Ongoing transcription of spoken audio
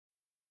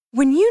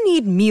When you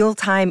need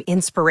mealtime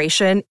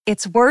inspiration,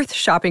 it's worth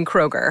shopping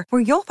Kroger,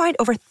 where you'll find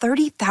over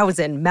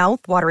 30,000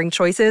 mouth-watering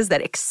choices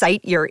that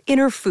excite your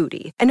inner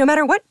foodie. And no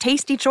matter what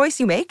tasty choice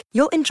you make,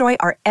 you'll enjoy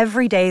our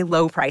everyday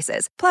low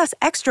prices, plus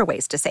extra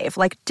ways to save,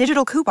 like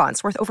digital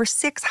coupons worth over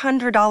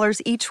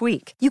 $600 each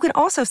week. You can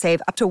also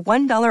save up to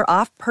 $1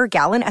 off per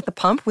gallon at the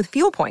pump with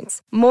fuel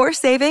points. More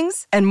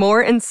savings and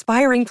more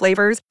inspiring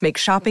flavors make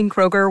shopping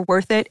Kroger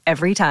worth it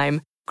every time.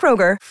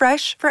 Kroger,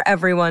 fresh for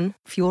everyone.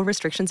 Fuel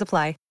restrictions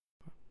apply.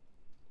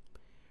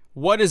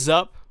 What is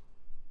up,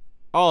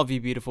 all of you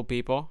beautiful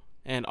people,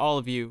 and all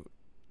of you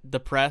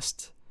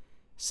depressed,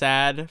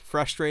 sad,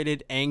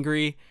 frustrated,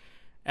 angry,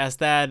 as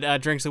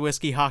Thad drinks a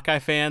whiskey Hawkeye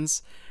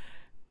fans?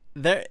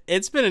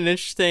 It's been an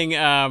interesting,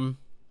 and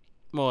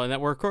we're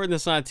recording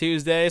this on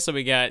Tuesday, so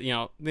we got,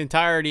 the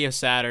entirety of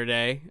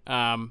Saturday,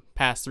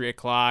 past 3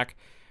 o'clock.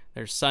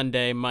 There's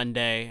Sunday,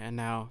 Monday, and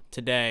now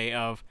today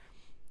of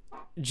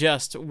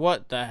just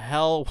what the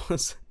hell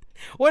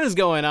what is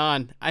going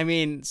on? I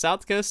mean,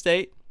 South Dakota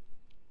State,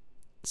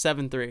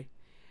 7-3,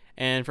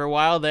 and for a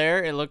while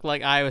there it looked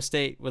like Iowa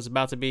State was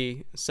about to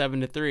be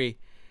 7-3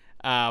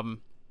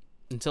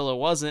 until it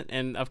wasn't,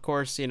 and of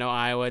course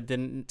Iowa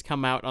didn't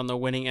come out on the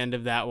winning end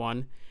of that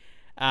one.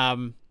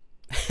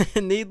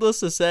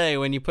 Needless to say,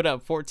 when you put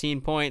up 14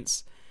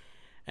 points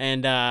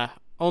and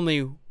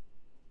only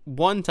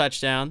one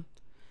touchdown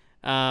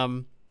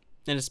in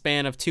a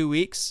span of 2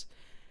 weeks,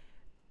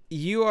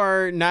 you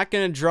are not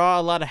going to draw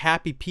a lot of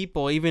happy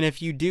people, even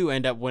if you do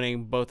end up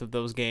winning both of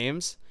those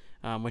games,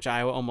 which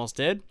Iowa almost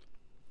did.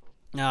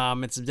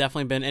 It's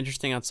definitely been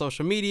interesting on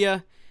social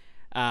media.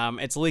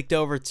 It's leaked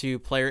over to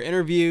player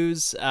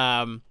interviews.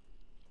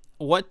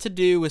 What to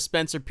do with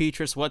Spencer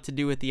Petras, what to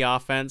do with the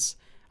offense.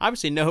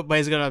 Obviously,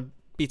 nobody's going to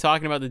be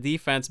talking about the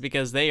defense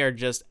because they are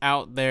just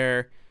out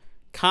there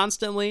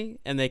constantly,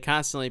 and they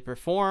constantly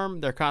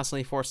perform. They're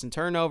constantly forcing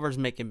turnovers,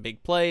 making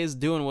big plays,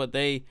 doing what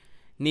they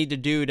need to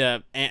do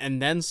to,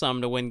 and then some,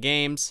 to win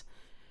games.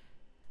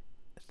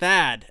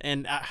 Thad,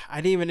 and I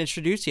didn't even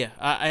introduce you.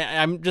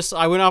 I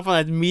went off on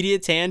an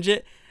immediate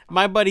tangent.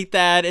 My buddy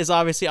Thad is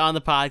obviously on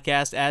the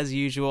podcast as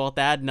usual.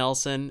 Thad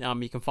Nelson.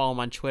 You can follow him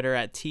on Twitter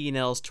at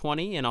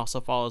TNels20, and also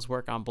follow his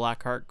work on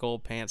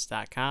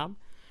BlackheartGoldPants.com.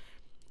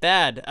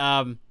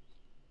 Thad,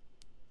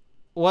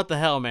 what the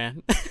hell,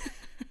 man?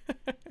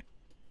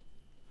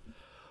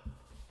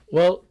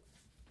 Well,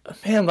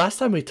 man, last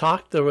time we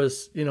talked, there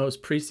was, it was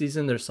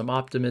preseason. There's some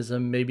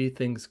optimism. Maybe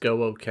things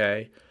go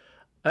okay.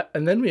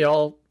 And then we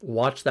all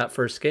watched that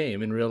first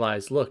game and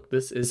realized, look,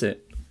 this isn't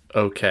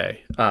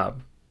okay.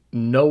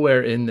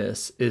 Nowhere in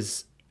this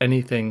is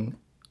anything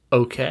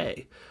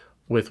okay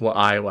with what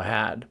Iowa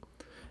had.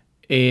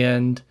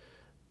 And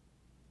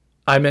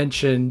I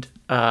mentioned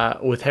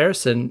with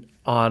Harrison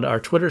on our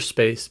Twitter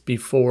space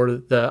before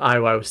the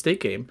Iowa State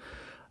game,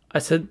 I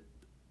said,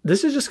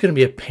 this is just going to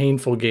be a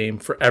painful game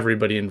for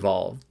everybody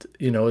involved.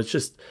 It's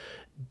just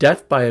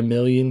death by a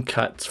million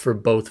cuts for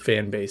both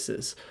fan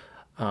bases.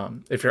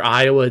 If you're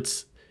Iowa,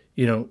 it's,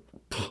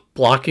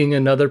 blocking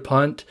another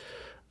punt,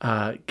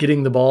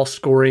 getting the ball,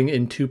 scoring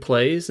in 2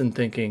 plays and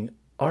thinking,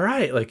 all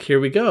right, like, here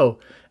we go.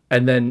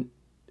 And then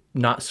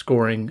not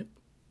scoring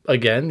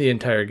again the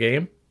entire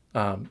game.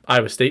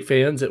 Iowa State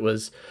fans, it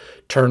was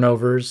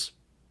turnovers,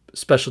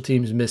 special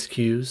teams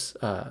miscues,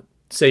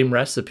 same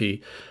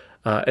recipe.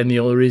 And the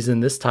only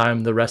reason this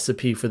time the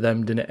recipe for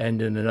them didn't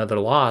end in another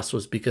loss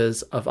was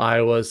because of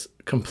Iowa's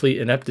complete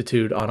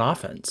ineptitude on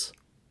offense.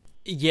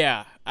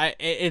 Yeah,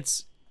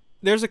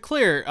 there's a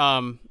clear,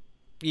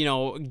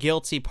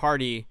 guilty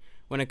party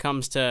when it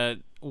comes to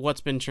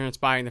what's been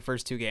transpiring the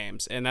first 2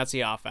 games, and that's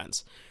the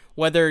offense.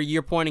 Whether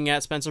you're pointing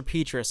at Spencer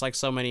Petras, like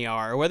so many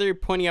are, or whether you're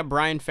pointing at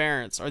Brian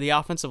Ferentz or the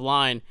offensive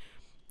line,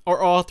 or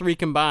all 3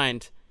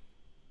 combined,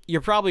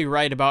 you're probably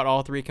right about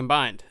all 3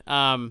 combined,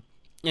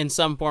 in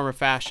some form or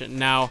fashion.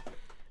 Now,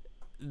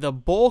 the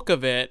bulk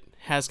of it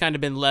has kind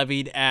of been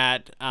levied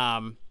at,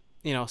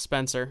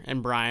 Spencer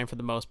and Brian for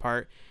the most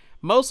part.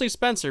 Mostly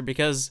Spencer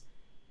because,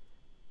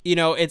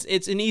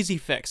 it's an easy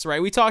fix,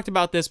 right? We talked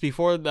about this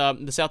before the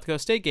South Dakota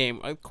State game.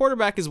 A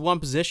quarterback is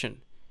one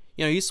position.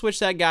 You switch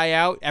that guy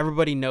out,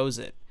 everybody knows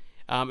it.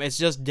 It's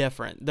just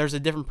different. There's a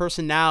different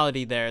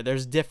personality there.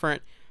 There's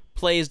different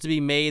plays to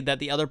be made that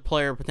the other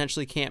player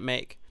potentially can't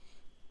make.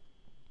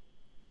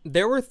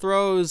 There were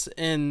throws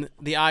in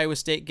the Iowa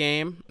State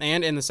game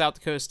and in the South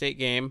Dakota State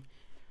game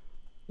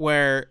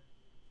where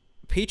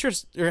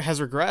Petras has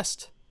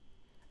regressed.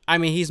 I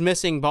mean, he's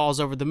missing balls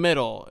over the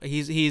middle.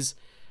 He's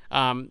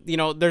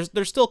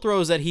there's still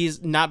throws that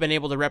he's not been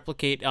able to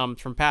replicate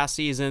from past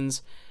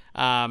seasons,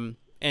 and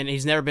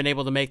he's never been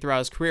able to make throughout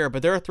his career.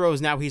 But there are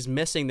throws now he's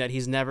missing that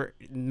he's never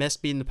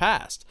missed in the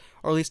past,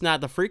 or at least not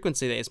the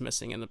frequency that he's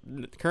missing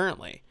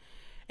currently.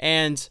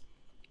 And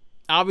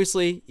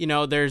obviously,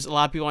 there's a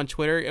lot of people on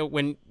Twitter.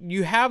 When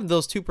you have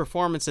those 2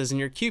 performances and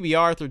your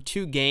QBR through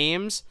 2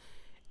 games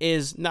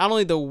is not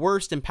only the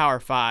worst in Power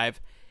 5,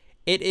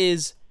 it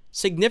is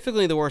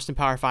significantly the worst in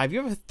Power 5.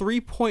 You have a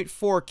 3.4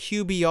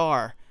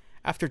 QBR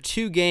after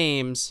 2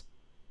 games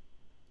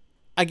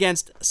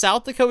against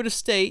South Dakota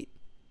State,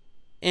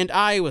 and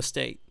Iowa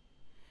State.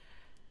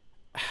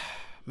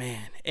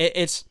 Man,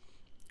 it's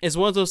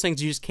one of those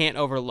things you just can't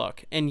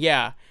overlook. And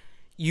yeah,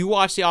 you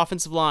watch the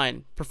offensive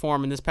line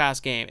perform in this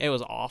past game. It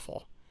was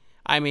awful.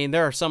 I mean,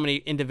 there are so many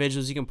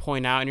individuals you can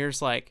point out, and you're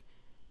just like,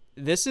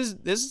 this is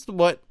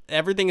what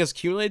everything is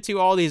accumulated to,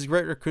 all these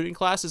great recruiting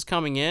classes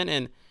coming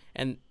in,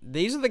 and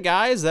these are the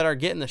guys that are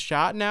getting the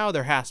shot now.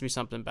 There has to be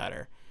something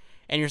better.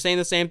 And you're saying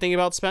the same thing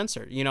about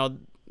Spencer. You know,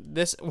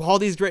 all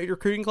these great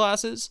recruiting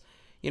classes,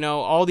 you know,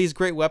 all these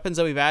great weapons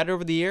that we've added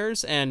over the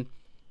years, and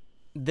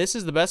this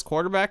is the best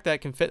quarterback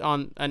that can fit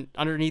on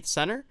underneath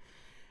center.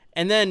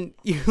 And then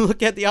you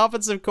look at the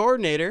offensive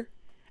coordinator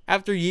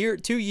after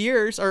 2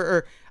 years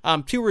or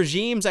 2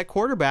 regimes at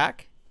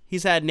quarterback.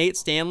 He's had Nate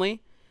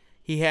Stanley.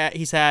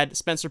 He's had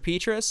Spencer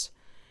Petras.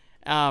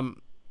 And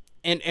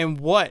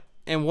what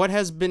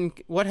has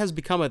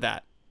become of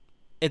that?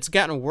 It's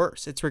gotten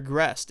worse. It's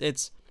regressed.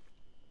 It's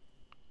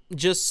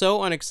just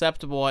so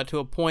unacceptable to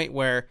a point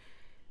where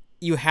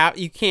you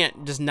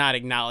can't just not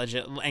acknowledge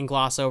it and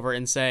gloss over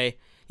and say,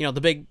 you know,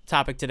 the big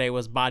topic today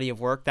was body of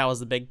work. That was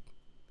the big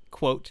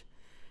quote,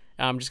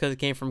 just because it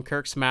came from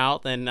Kirk's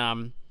mouth.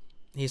 And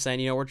he's saying,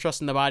 you know, we're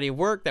trusting the body of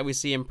work that we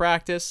see in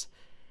practice.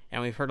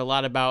 And we've heard a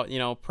lot about, you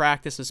know,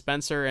 practice with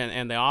Spencer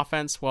and the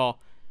offense. Well,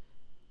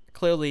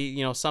 clearly,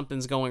 you know,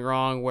 something's going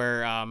wrong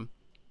where,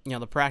 you know,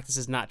 the practice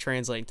is not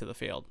translating to the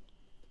field.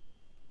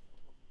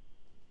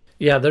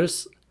 Yeah,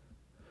 there's,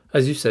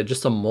 as you said,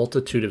 just a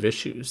multitude of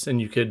issues,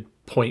 and you could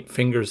point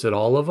fingers at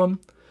all of them.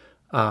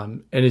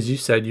 And as you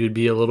said, you'd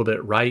be a little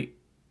bit right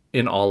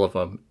in all of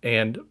them.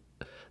 And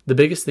the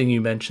biggest thing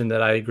you mentioned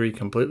that I agree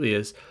completely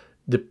is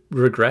the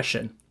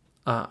regression.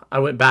 I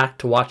went back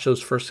to watch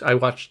I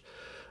watched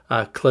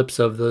clips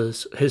of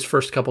his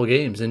first couple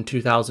games in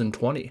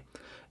 2020.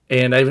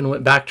 And I even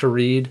went back to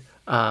read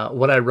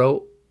what I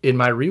wrote in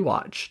my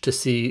rewatch to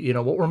see, you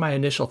know, what were my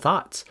initial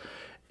thoughts.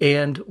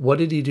 And what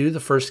did he do the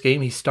first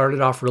game? He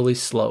started off really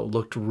slow,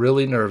 looked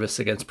really nervous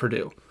against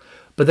Purdue.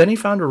 But then he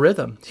found a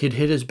rhythm. He'd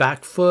hit his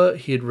back foot,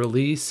 he'd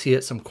release, he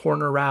hit some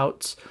corner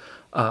routes,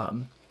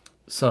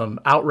 some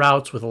out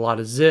routes with a lot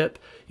of zip.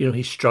 You know,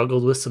 he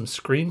struggled with some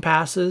screen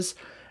passes.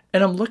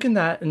 And I'm looking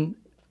at, and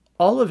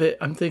all of it,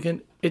 I'm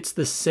thinking, it's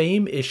the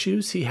same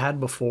issues he had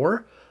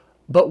before,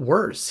 but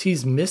worse.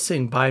 He's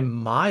missing by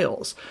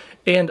miles.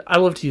 And I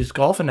love to use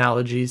golf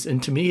analogies,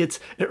 and to me, it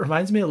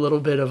reminds me a little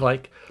bit of,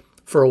 like,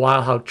 for a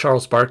while, how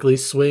Charles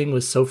Barkley's swing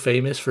was so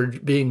famous for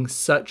being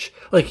such,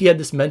 like, he had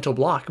this mental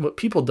block. And what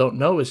people don't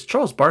know is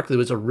Charles Barkley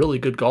was a really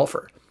good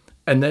golfer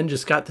and then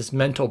just got this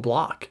mental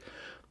block.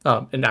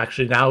 And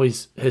actually now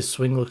his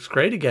swing looks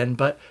great again,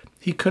 but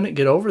he couldn't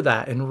get over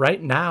that. And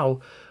right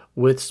now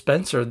with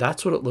Spencer,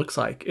 that's what it looks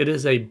like. It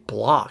is a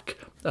block.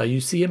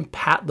 You see him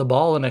pat the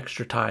ball an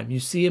extra time.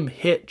 You see him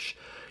hitch.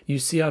 You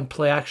see on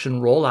play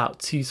action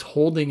rollouts, he's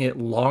holding it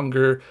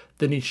longer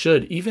than he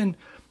should. Even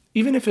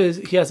if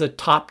he has a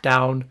top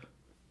down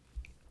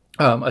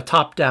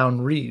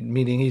read,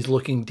 meaning he's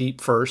looking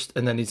deep first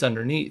and then he's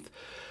underneath.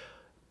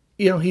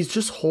 You know, he's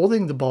just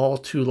holding the ball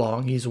too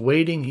long. He's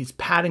waiting. He's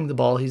patting the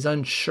ball. He's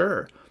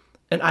unsure.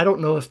 And I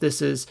don't know if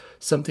this is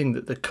something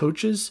that the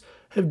coaches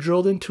have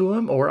drilled into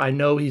him, or I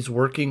know he's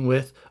working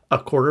with a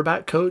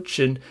quarterback coach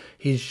and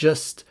he's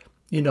just,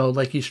 you know,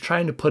 like he's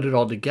trying to put it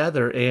all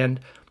together. And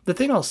the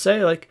thing I'll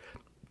say, like,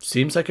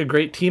 seems like a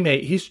great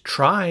teammate. He's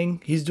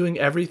trying. He's doing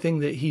everything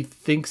that he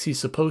thinks he's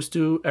supposed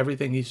to,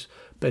 everything he's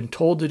been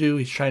told to do,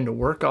 he's trying to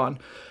work on.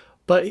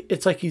 But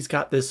it's like he's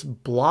got this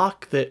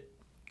block that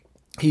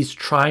he's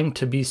trying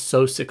to be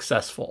so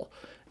successful,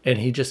 and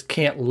he just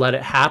can't let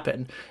it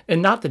happen.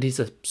 And not that he's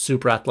a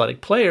super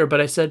athletic player, but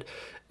I said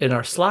in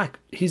our Slack,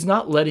 he's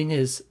not letting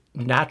his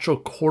natural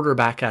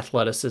quarterback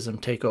athleticism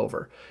take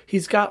over.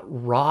 He's got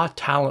raw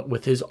talent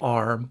with his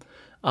arm,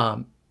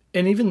 and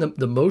even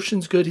the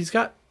motion's good. He's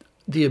got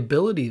the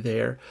ability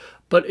there,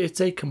 but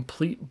it's a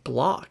complete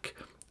block.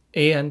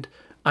 And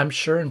I'm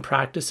sure in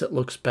practice it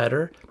looks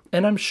better,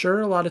 and I'm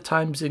sure a lot of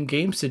times in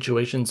game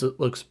situations it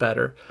looks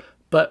better.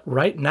 But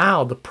right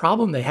now, the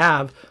problem they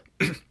have,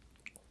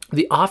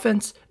 the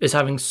offense is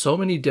having so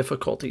many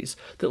difficulties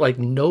that, like,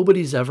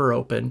 nobody's ever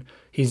open.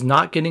 He's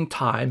not getting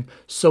time.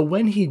 So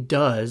when he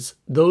does,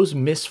 those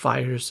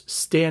misfires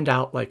stand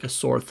out like a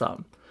sore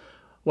thumb.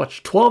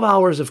 Watch 12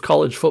 hours of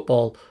college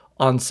football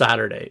on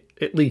Saturday,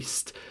 at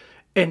least.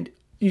 And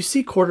you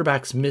see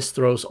quarterbacks miss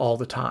throws all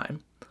the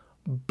time.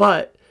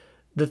 But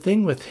the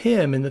thing with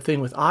him and the thing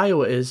with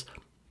Iowa is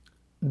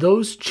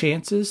those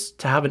chances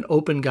to have an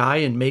open guy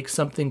and make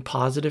something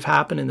positive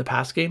happen in the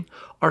pass game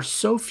are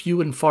so few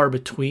and far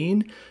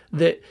between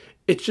that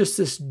it's just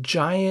this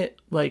giant,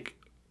 like,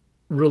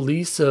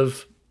 release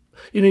of,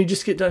 you know, you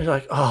just get done, you're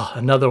like, oh,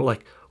 another,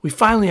 like, we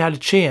finally had a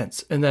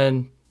chance, and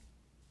then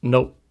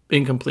nope,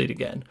 incomplete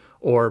again,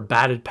 or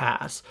batted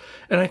pass.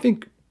 And I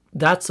think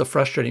that's the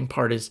frustrating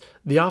part, is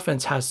the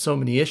offense has so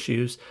many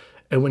issues.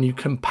 And when you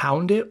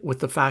compound it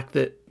with the fact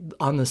that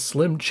on the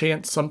slim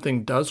chance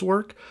something does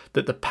work,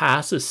 that the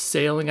pass is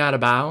sailing out of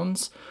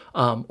bounds,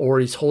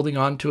 or he's holding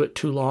on to it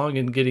too long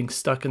and getting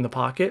stuck in the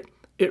pocket,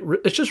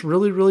 it's just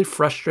really, really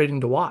frustrating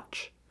to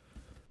watch.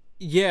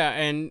 Yeah,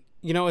 and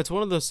it's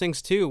one of those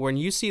things too when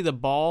you see the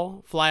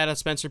ball fly out of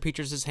Spencer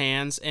Petras'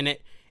 hands and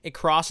it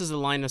crosses the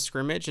line of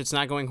scrimmage. It's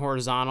not going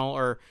horizontal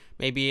or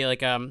maybe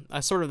like a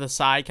sort of the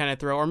side kind of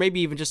throw, or maybe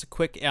even just a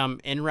quick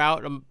in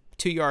route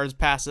 2 yards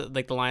past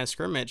like the line of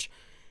scrimmage.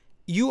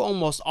 You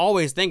almost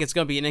always think it's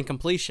going to be an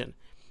incompletion.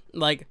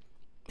 Like,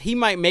 he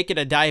might make it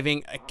a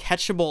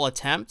catchable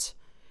attempt,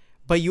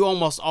 but you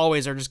almost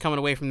always are just coming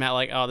away from that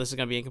like, oh, this is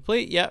going to be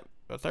incomplete. Yep,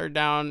 a third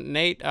down,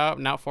 Nate. Oh,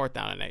 now fourth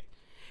down, Nate.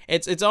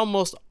 It's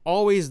almost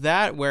always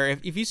that where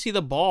if you see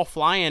the ball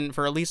flying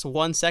for at least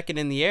 1 second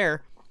in the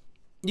air,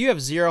 you have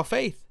zero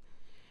faith.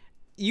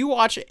 You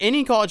watch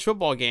any college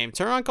football game.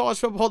 Turn on college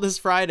football this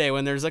Friday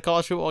when there's a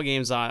college football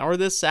games on, or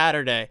this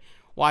Saturday.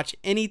 Watch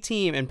any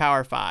team in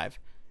Power 5.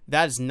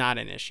 That is not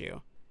an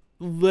issue.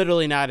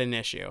 Literally not an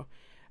issue.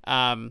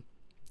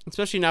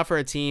 Especially not for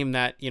a team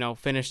that,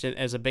 finished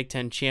as a Big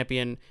Ten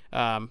champion,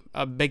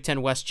 a Big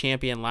Ten West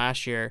champion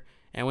last year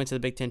and went to the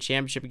Big Ten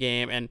championship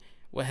game and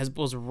has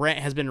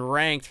been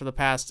ranked for the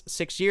past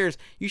 6 years.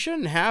 You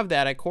shouldn't have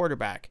that at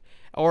quarterback,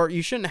 or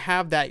you shouldn't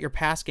have that your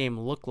pass game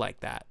look like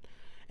that.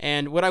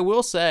 And what I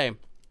will say,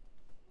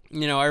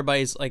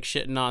 everybody's like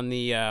shitting on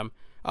the,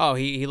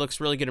 he looks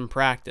really good in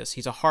practice.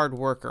 He's a hard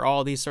worker,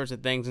 all these sorts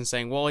of things, and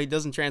saying, well, he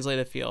doesn't translate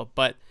the field.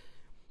 But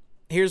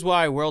here's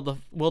why we'll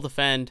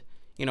defend,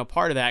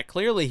 part of that.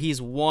 Clearly,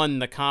 he's won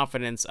the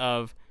confidence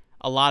of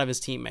a lot of his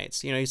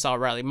teammates. You saw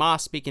Riley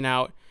Moss speaking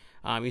out.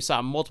 You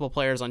saw multiple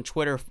players on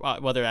Twitter,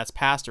 whether that's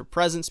past or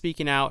present,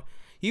 speaking out.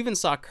 You even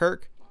saw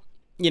Kirk,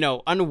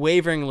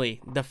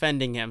 unwaveringly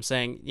defending him,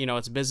 saying,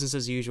 it's business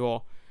as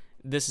usual.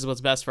 This is what's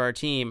best for our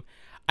team.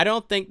 I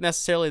don't think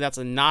necessarily that's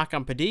a knock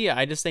on Padilla.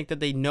 I just think that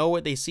they know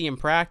what they see in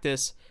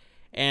practice,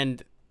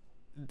 and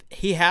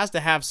he has to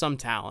have some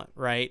talent,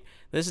 right?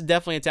 This is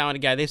definitely a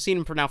talented guy. They've seen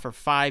him now for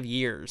 5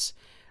 years.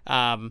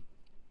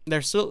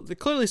 There's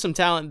clearly some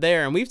talent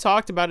there, and we've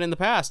talked about it in the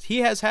past. He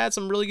has had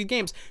some really good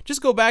games.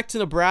 Just go back to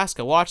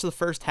Nebraska. Watch the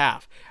first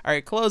half. All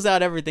right, close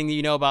out everything that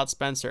you know about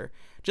Spencer.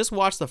 Just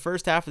watch the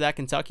first half of that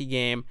Kentucky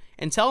game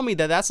and tell me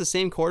that that's the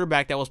same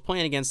quarterback that was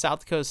playing against South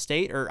Dakota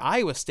State or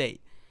Iowa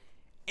State.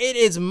 It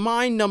is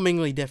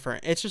mind-numbingly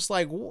different. It's just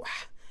like,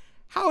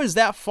 how is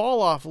that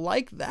fall off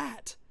like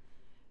that?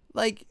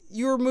 Like,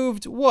 you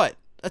removed what?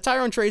 A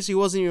Tyrone Tracy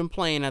wasn't even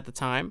playing at the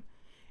time,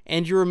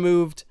 and you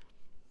removed,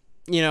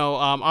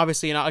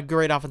 obviously a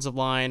great offensive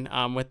line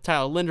with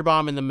Tyler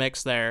Linderbaum in the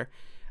mix there.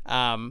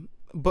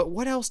 But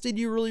what else did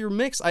you really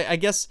mix? I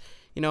guess,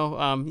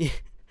 you're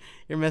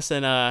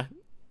missing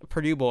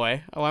Purdue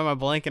boy. Why am I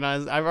blanking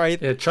on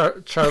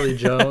his? Charlie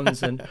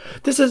Jones, and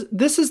this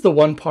is the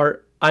one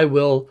part I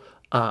will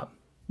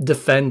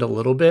defend a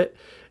little bit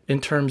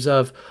in terms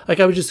of, like,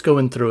 I was just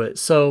going through it.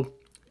 So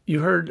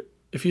you heard,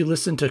 if you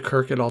listen to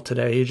Kirk at all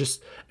today, he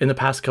just, in the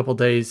past couple of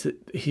days,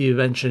 he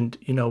mentioned,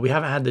 we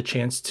haven't had the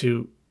chance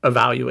to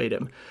evaluate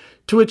him,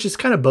 to which is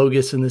kind of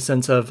bogus in the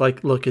sense of,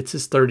 like, look, it's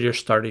his third year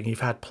starting. You've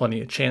had plenty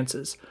of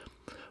chances.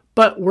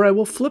 But where I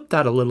will flip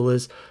that a little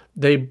is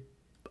they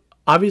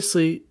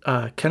obviously,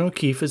 Ken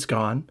O'Keefe is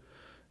gone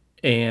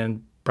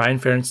and Brian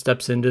Ferentz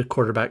steps into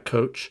quarterback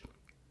coach,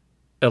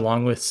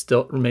 along with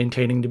still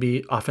maintaining to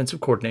be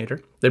offensive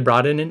coordinator. They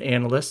brought in an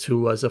analyst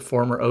who was a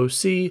former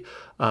OC,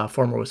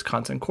 former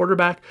Wisconsin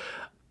quarterback.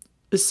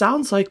 It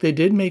sounds like they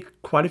did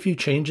make quite a few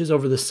changes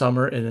over the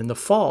summer and in the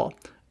fall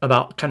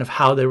about kind of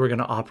how they were going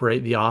to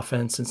operate the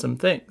offense and some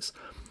things.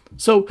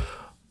 So,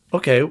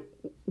 okay,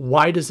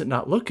 why does it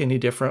not look any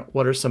different?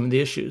 What are some of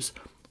the issues?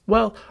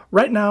 Well,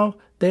 right now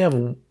they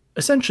have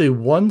essentially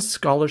one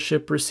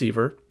scholarship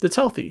receiver that's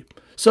healthy.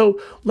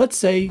 So let's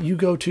say you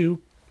go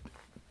to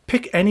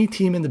pick any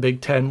team in the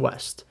Big Ten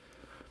West.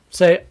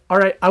 Say, all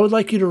right, I would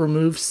like you to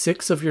remove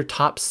 6 of your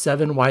top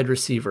 7 wide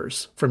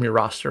receivers from your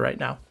roster right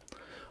now.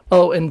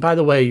 Oh, and by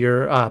the way,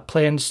 your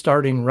planned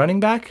starting running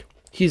back,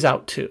 he's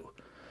out too.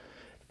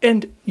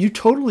 And you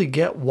totally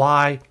get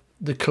why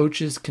the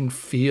coaches can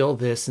feel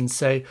this and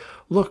say,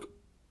 look,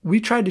 we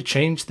tried to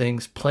change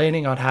things,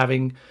 planning on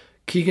having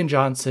Keegan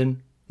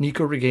Johnson,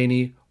 Nico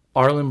Reganey,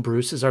 Arlen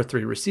Bruce as our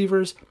 3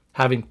 receivers,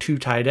 having 2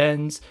 tight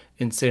ends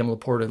in Sam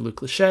Laporte and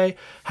Luke Lachey,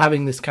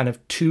 having this kind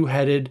of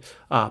 2-headed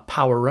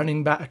power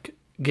running back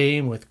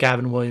game with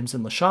Gavin Williams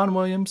and LaShawn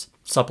Williams,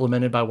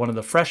 supplemented by one of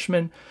the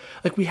freshmen.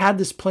 Like, we had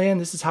this plan.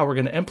 This is how we're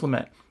going to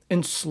implement.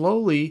 And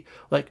slowly,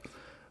 like,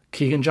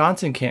 Keegan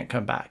Johnson can't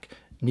come back.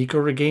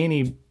 Nico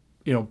Reganey,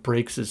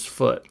 breaks his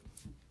foot.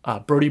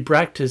 Brody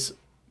Brecht has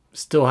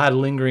still had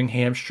lingering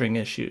hamstring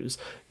issues.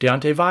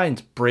 Deontay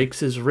Vines breaks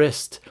his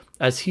wrist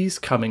as he's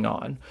coming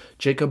on.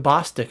 Jacob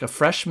Bostic, a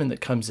freshman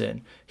that comes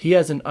in, he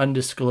has an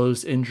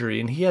undisclosed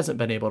injury and he hasn't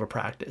been able to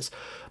practice.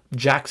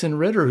 Jackson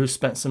Ritter, who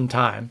spent some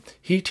time,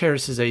 he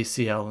tears his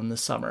ACL in the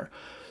summer.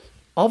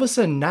 All of a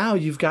sudden now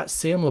you've got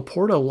Sam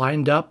Laporta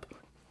lined up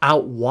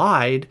out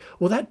wide.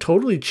 Well, that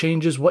totally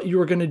changes what you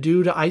were going to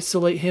do to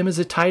isolate him as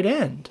a tight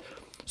end.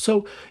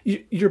 So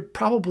you're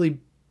probably,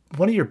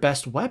 one of your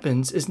best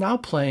weapons is now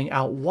playing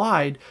out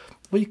wide.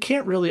 Well, you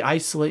can't really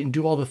isolate and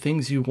do all the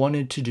things you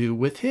wanted to do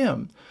with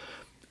him.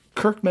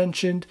 Kirk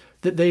mentioned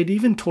that they'd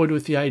even toyed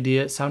with the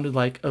idea, it sounded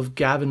like, of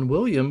Gavin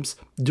Williams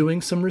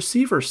doing some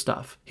receiver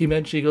stuff. He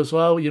mentioned, he goes,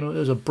 well, there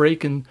was a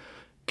break in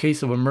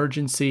case of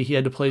emergency. He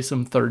had to play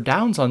some third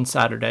downs on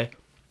Saturday.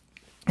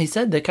 He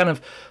said they kind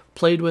of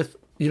played with,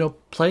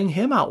 playing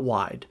him out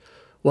wide.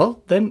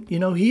 Well, then,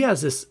 he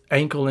has this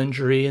ankle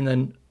injury and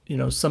then,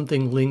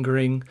 something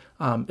lingering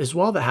as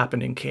well that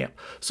happened in camp.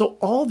 So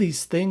all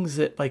these things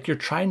that like you're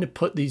trying to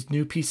put these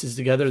new pieces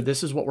together,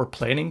 this is what we're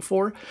planning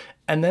for.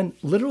 And then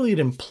literally it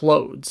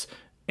implodes.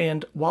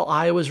 And while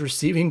Iowa's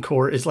receiving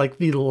core is like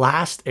the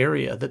last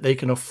area that they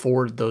can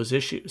afford those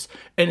issues,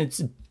 and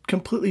it's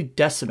completely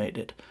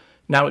decimated.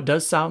 Now it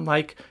does sound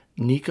like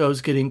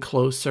Nico's getting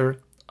closer,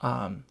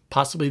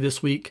 possibly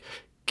this week.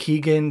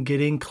 Keegan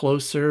getting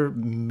closer,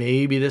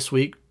 maybe this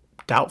week.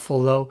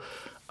 Doubtful though.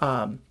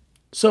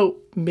 So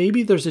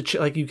maybe there's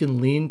like you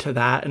can lean to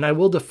that, and I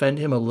will defend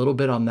him a little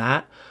bit on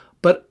that.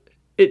 But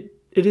it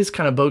is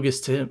kind of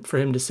bogus for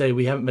him to say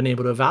we haven't been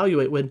able to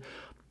evaluate when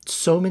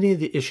so many of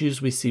the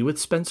issues we see with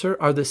Spencer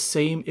are the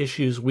same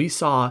issues we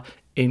saw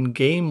in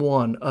game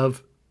 1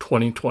 of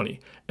 2020,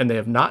 and they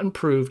have not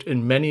improved,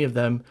 and many of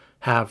them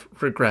have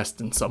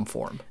regressed in some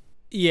form.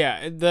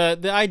 Yeah,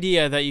 the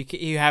idea that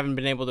you haven't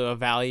been able to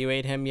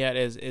evaluate him yet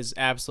is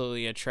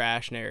absolutely a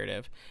trash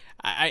narrative.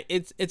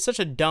 It's such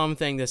a dumb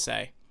thing to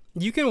say.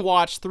 You can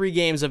watch 3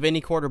 games of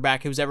any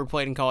quarterback who's ever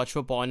played in college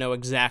football and know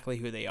exactly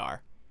who they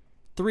are.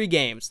 3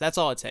 games, that's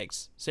all it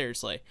takes.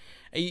 Seriously,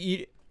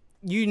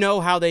 you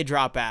know how they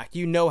drop back.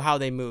 You know how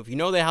they move. You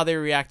know how they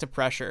react to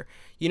pressure.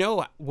 You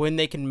know when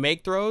they can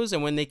make throws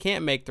and when they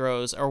can't make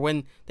throws, or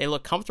when they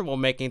look comfortable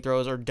making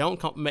throws or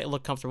don't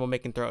look comfortable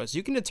making throws.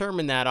 You can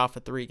determine that off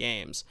of 3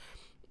 games,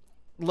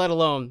 let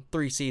alone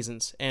 3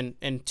 seasons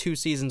and 2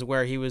 seasons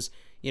where he was,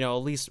 at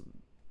least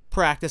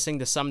practicing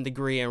to some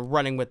degree and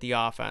running with the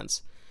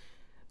offense.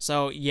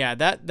 So yeah,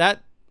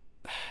 that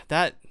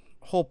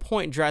whole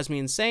point drives me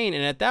insane.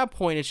 And at that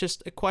point, it's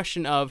just a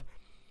question of,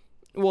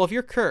 well, if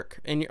you're Kirk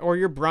or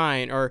you're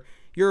Brian or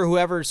you're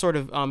whoever sort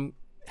of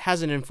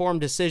has an informed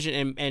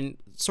decision and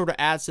sort of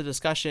adds to the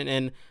discussion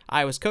in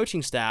Iowa's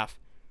coaching staff,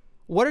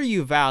 what are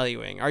you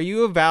valuing? Are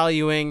you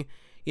valuing,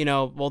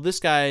 well, this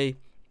guy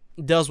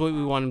does what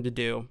we want him to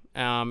do.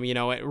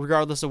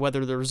 Regardless of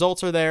whether the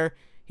results are there,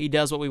 he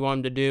does what we want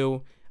him to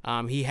do.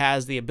 He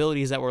has the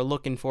abilities that we're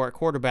looking for at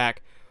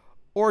quarterback.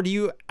 Or do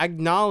you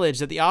acknowledge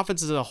that the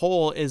offense as a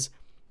whole is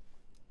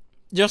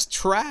just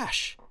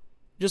trash,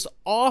 just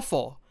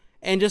awful,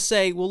 and just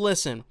say, well,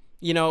 listen,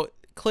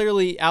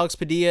 clearly Alex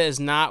Padilla is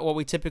not what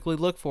we typically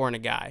look for in a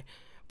guy,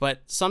 but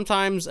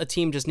sometimes a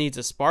team just needs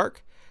a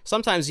spark.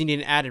 Sometimes you need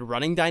an added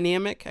running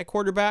dynamic at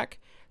quarterback.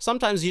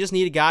 Sometimes you just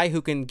need a guy who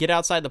can get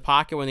outside the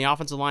pocket when the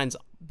offensive line's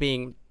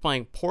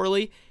playing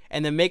poorly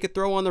and then make a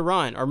throw on the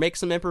run or make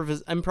some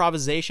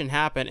improvisation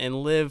happen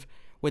and live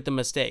with the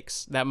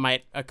mistakes that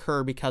might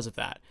occur because of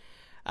that.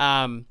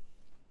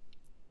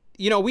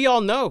 We all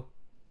know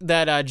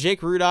that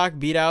Jake Rudock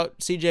beat out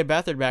CJ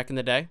Beathard back in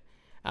the day.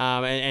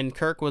 And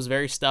Kirk was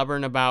very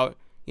stubborn about,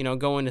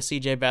 going to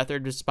CJ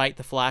Beathard despite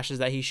the flashes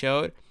that he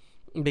showed,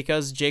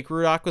 because Jake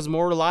Rudock was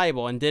more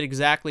reliable and did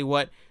exactly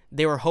what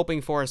they were hoping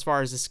for as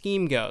far as the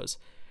scheme goes.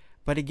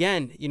 But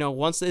again,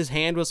 once his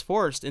hand was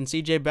forced and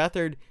CJ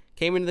Beathard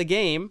came into the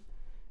game,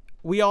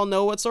 we all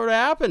know what sort of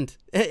happened.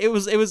 It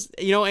was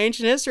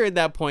ancient history at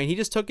that point. He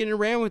just took it and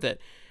ran with it.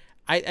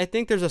 I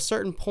think there's a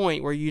certain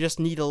point where you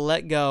just need to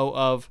let go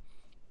of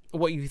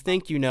what you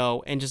think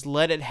and just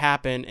let it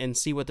happen and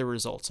see what the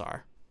results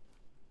are.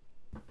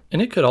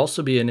 And it could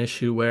also be an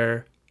issue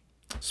where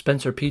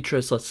Spencer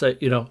Petras, let's say,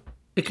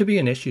 it could be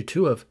an issue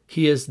too of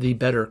he is the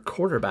better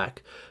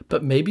quarterback,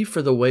 but maybe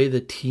for the way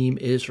the team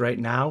is right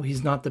now,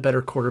 he's not the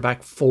better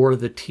quarterback for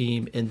the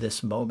team in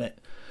this moment.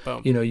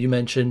 Boom. You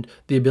mentioned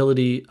the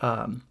ability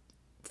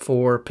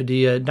for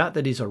Padilla, not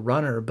that he's a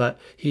runner, but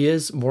he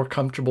is more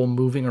comfortable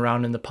moving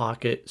around in the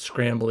pocket,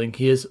 scrambling.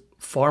 He is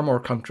far more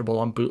comfortable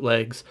on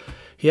bootlegs.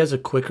 He has a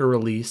quicker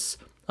release.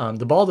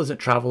 The ball doesn't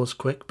travel as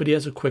quick, but he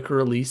has a quicker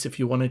release if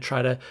you want to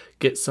try to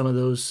get some of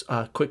those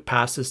quick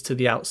passes to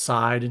the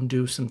outside and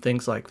do some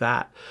things like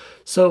that.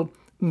 So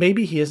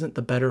maybe he isn't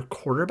the better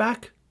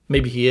quarterback.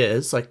 Maybe he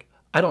is.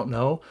 I don't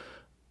know.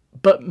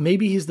 But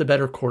maybe he's the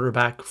better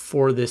quarterback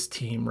for this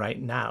team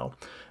right now.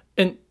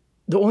 And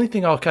the only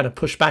thing I'll kind of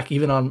push back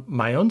even on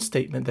my own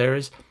statement there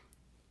is,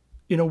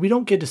 we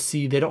don't get to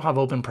see, they don't have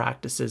open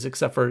practices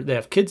except for they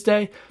have Kids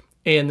Day,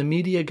 and the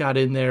media got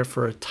in there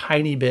for a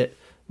tiny bit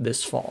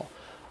this fall.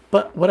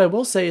 But what I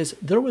will say is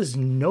there was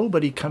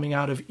nobody coming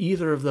out of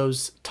either of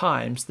those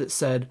times that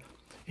said,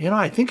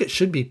 I think it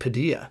should be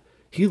Padilla.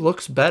 He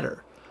looks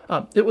better.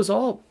 It was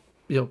all,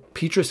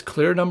 Petras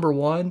clear number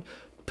 1,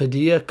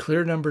 Padilla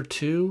clear number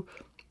 2,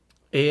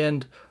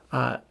 and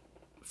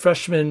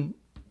freshman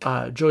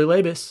Joey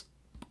Labus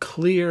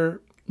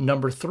clear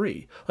number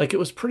 3. It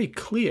was pretty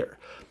clear.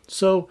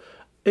 So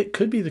it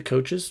could be the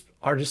coaches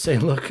are just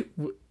saying, look,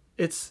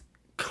 it's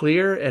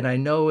clear, and I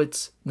know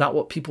it's not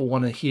what people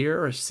want to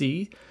hear or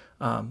see,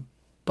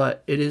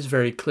 but it is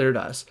very clear to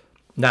us.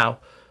 Now,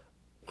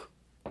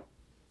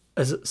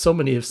 as so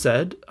many have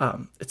said,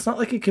 it's not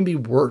like it can be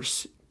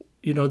worse.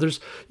 You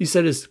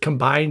said his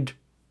combined,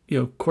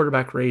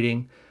 quarterback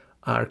rating,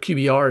 or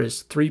QBR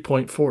is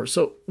 3.4.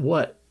 So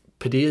what?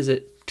 Padilla's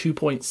at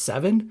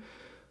 2.7.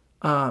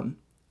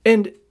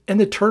 And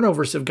the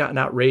turnovers have gotten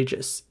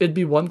outrageous. It'd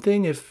be one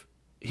thing if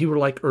he were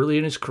like early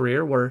in his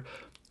career where,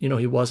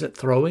 he wasn't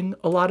throwing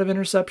a lot of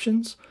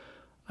interceptions.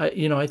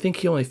 I think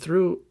he only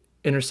threw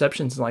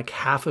interceptions in like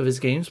half of his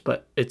games,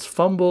 but it's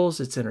fumbles,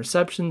 it's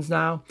interceptions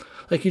now.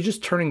 Like, you're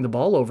just turning the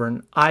ball over,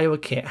 and Iowa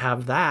can't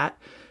have that.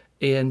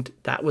 And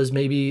that was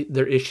maybe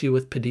their issue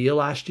with Padilla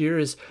last year,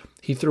 is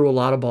he threw a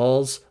lot of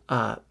balls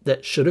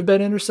that should have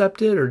been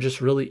intercepted or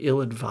just really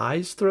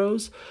ill-advised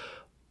throws.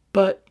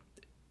 But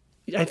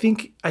I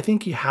think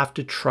you have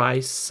to try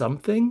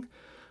something,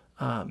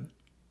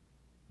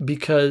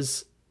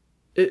 because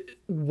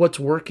what's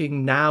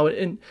working now,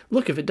 and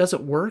look, if it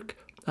doesn't work,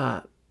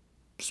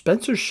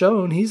 Spencer's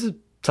shown he's a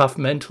tough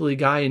mentally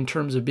guy in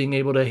terms of being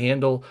able to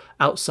handle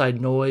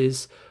outside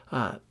noise.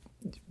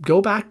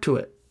 Go back to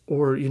it,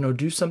 or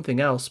do something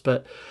else.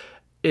 But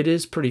it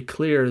is pretty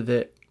clear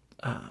that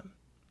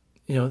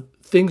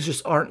things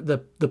just aren't,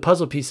 the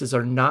puzzle pieces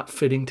are not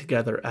fitting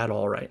together at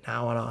all right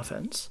now on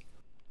offense.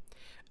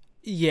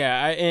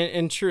 Yeah,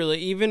 and truly,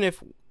 even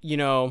if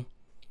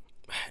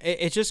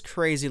it's just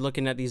crazy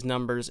looking at these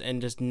numbers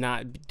and just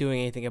not doing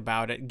anything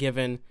about it,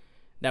 given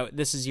that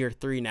this is year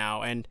 3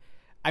 now. And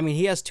I mean,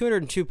 he has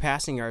 202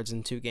 passing yards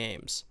in 2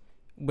 games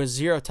with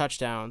 0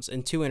 touchdowns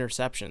and 2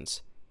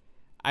 interceptions.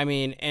 I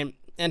mean, and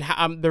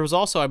there was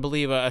also, I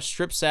believe, a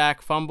strip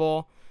sack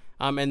fumble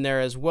in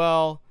there as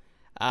well.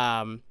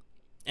 And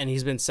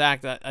he's been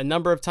sacked a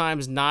number of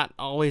times, not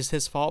always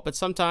his fault, but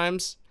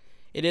sometimes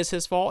it is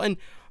his fault. And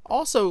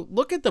also,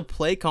 look at the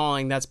play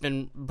calling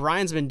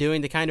Brian's been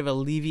doing to kind of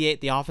alleviate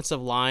the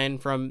offensive line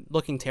from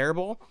looking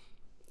terrible.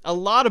 A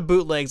lot of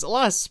bootlegs, a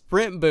lot of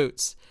sprint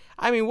boots.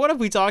 I mean, what have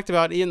we talked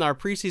about in our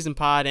preseason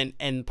pod and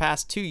the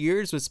past 2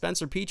 years with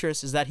Spencer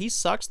Petras is that he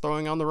sucks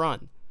throwing on the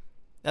run.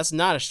 That's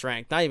not a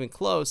strength, not even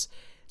close.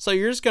 So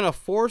you're just going to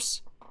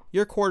force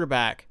your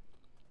quarterback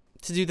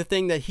to do the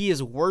thing that he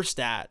is worst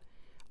at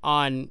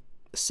on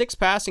 6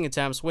 passing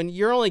attempts when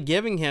you're only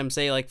giving him,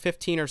 say, like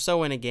 15 or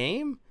so in a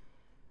game?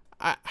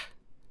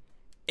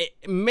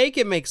 Make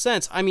it make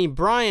sense. I mean,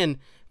 Brian,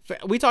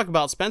 we talk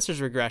about Spencer's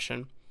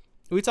regression.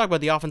 We talk about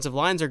the offensive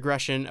line's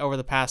regression over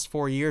the past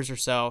 4 years or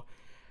so.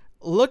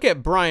 Look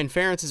at Brian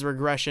Ferentz's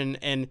regression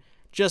and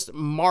just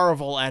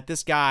marvel at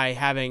this guy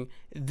having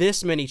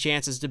this many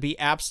chances to be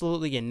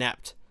absolutely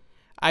inept.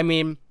 I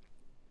mean,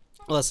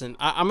 listen,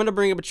 I'm going to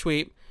bring up a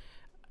tweet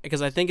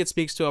because I think it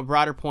speaks to a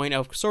broader point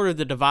of sort of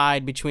the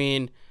divide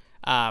between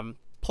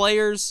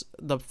players,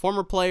 the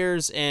former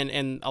players,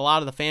 and a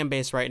lot of the fan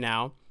base right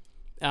now.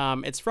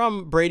 It's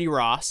from Brady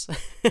Ross.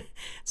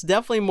 It's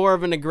definitely more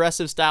of an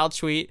aggressive style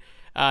tweet.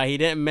 He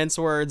didn't mince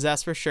words,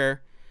 that's for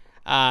sure.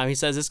 He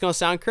says, "It's going to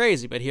sound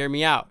crazy, but hear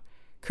me out.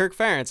 Kirk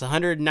Ferentz,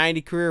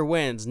 190 career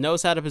wins,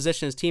 knows how to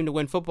position his team to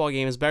win football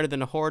games better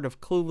than a horde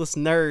of clueless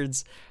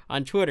nerds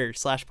on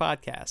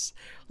Twitter/podcasts."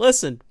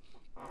 Listen,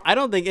 I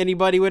don't think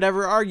anybody would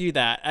ever argue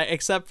that,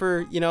 except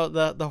for,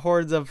 the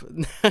hordes of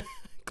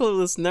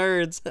clueless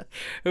nerds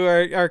who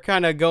are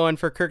kind of going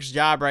for Kirk's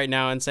job right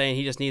now and saying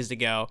he just needs to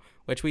go,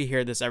 which we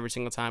hear this every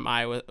single time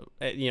Iowa,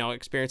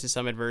 experiences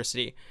some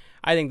adversity.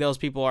 I think those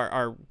people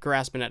are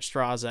grasping at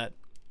straws at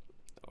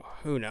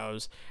who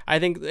knows. I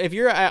think if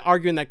you're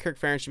arguing that Kirk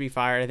Ferentz should be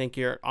fired, I think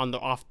you're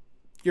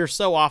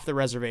so off the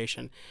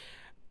reservation.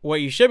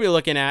 What you should be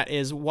looking at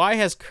is, why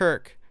has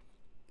Kirk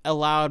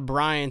allowed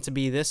Brian to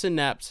be this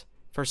inept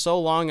for so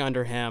long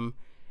under him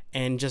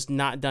and just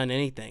not done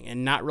anything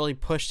and not really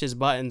pushed his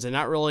buttons and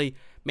not really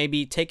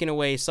maybe taken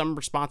away some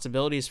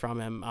responsibilities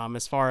from him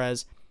as far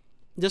as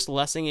just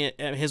lessening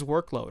his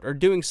workload or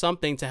doing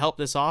something to help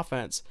this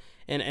offense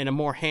in a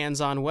more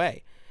hands-on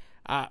way.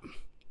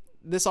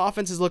 This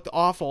offense has looked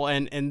awful,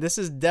 and this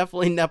is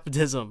definitely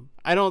nepotism.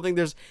 I don't think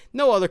there's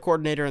no other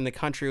coordinator in the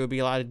country would be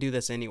allowed to do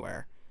this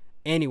anywhere,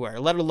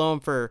 let alone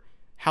for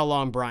how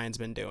long Brian's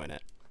been doing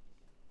it.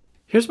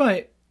 Here's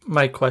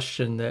my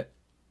question that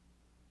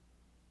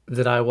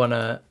I want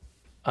to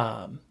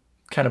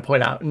kind of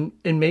point out, and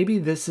maybe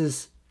this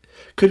is,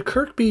 could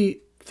Kirk be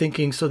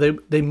thinking, so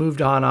they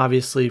moved on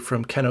obviously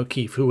from Ken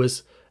O'Keefe, who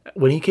was,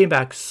 when he came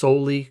back,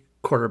 solely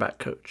quarterback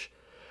coach.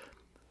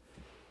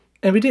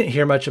 And we didn't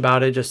hear much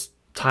about it, just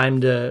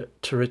time to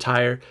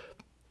retire.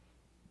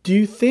 Do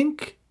you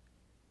think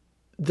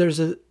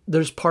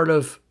there's part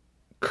of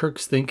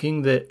Kirk's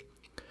thinking that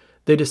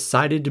they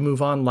decided to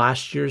move on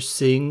last year,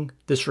 seeing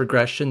this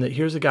regression, that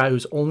here's a guy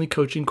who's only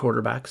coaching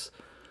quarterbacks?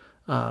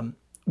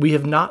 We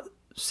have not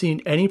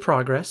seen any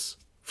progress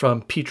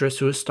from Petras,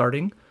 who is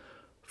starting,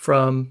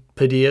 from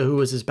Padilla, who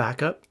was his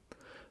backup,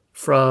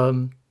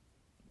 from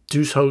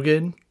Deuce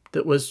Hogan,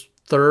 that was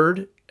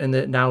third and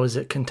that now is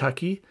at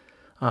Kentucky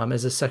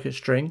as a second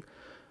string.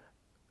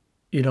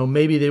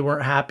 Maybe they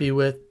weren't happy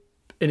with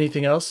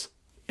anything else,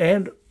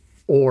 and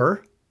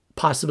or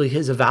possibly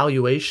his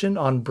evaluation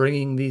on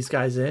bringing these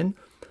guys in.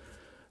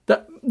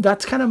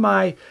 That's kind of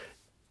my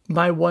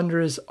my wonder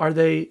is, are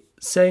they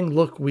saying,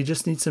 look, we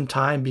just need some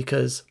time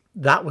because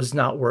that was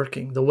not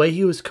working? The way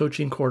he was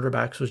coaching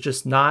quarterbacks was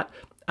just not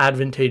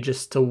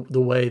advantageous to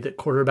the way that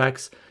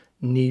quarterbacks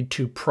need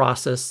to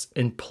process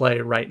and play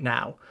right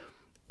now.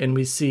 And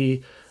we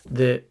see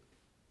that,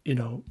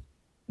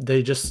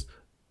 they just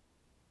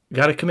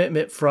got a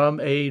commitment from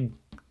a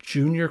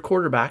junior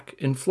quarterback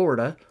in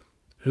Florida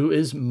who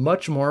is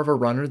much more of a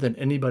runner than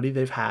anybody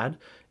they've had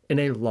in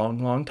a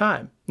long, long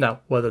time. Now,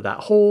 whether that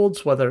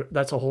holds, whether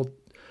that's a whole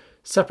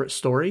separate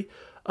story,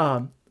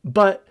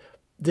 but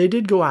they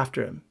did go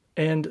after him.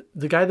 And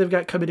the guy they've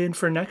got coming in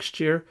for next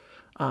year,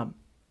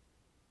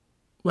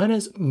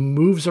 Lenez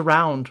moves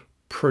around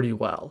pretty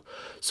well.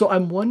 So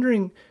I'm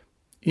wondering,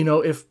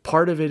 if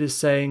part of it is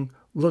saying,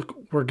 look,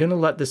 we're going to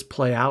let this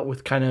play out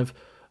with kind of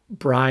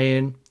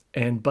Brian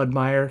and Bud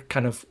Meyer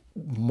kind of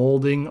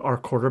molding our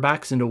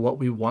quarterbacks into what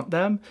we want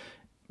them,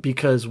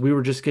 because we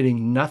were just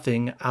getting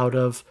nothing out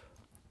of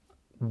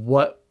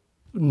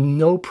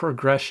no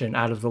progression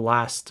out of the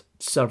last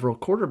several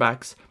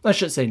quarterbacks. I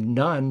shouldn't say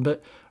none,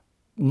 but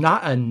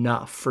not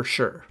enough for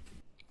sure.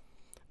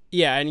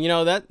 Yeah,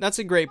 and that's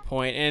a great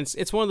point. And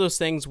it's one of those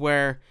things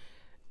where,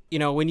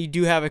 when you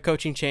do have a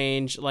coaching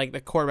change, like the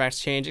quarterbacks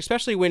change,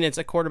 especially when it's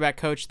a quarterback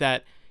coach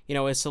that,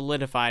 is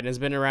solidified and has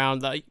been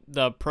around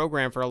the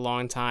program for a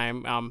long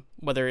time,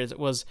 whether it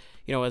was,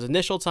 his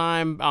initial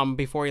time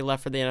before he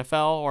left for the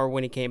NFL or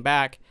when he came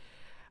back.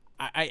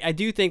 I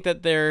do think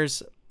that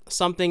there's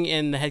something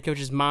in the head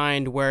coach's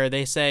mind where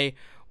they say,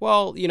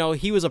 well,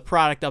 he was a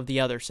product of the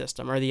other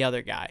system or the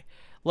other guy.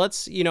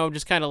 Let's,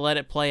 just kind of let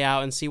it play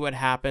out and see what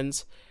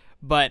happens.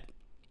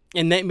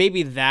 And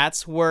maybe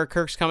that's where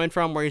Kirk's coming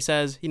from, where he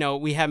says,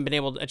 we haven't been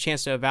able a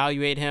chance to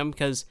evaluate him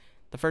because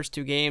the first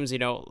two games,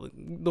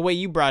 the way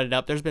you brought it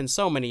up, there's been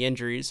so many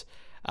injuries.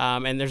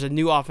 And there's a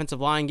new offensive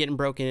line getting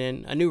broken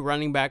in, a new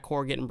running back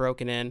core getting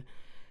broken in.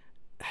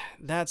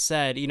 That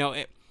said,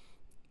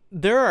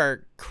 there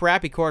are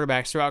crappy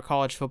quarterbacks throughout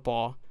college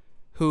football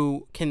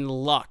who can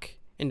luck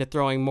into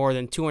throwing more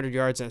than 200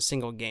 yards in a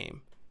single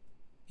game.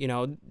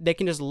 They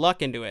can just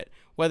luck into it.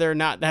 Whether or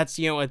not that's,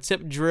 a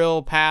tip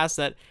drill pass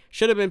that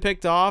should have been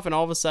picked off and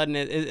all of a sudden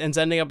it ends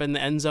ending up in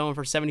the end zone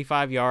for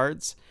 75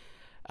 yards.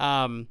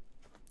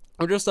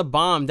 Or just a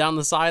bomb down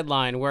the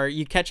sideline where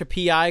you catch a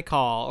PI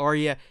call or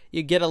you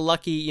get a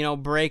lucky,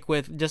 break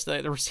with just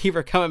the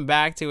receiver coming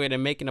back to it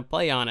and making a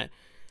play on it.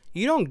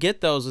 You don't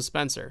get those with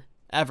Spencer,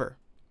 ever,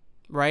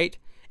 right?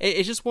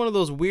 It's just one of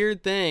those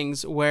weird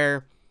things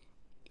where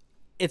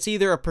it's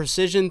either a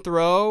precision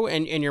throw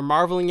and you're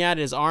marveling at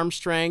his arm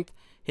strength,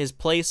 his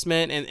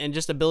placement, and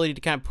just ability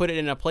to kind of put it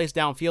in a place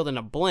downfield in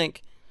a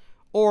blink,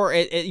 or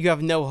you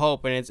have no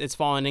hope and it's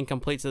falling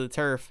incomplete to the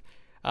turf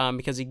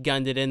because he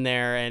gunned it in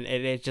there and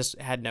it just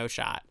had no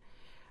shot.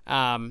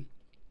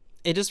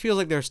 It just feels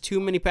like there's too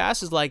many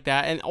passes like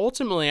that, and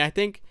ultimately I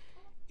think,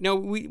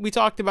 we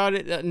talked about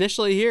it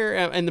initially here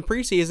in the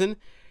preseason.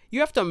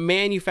 You have to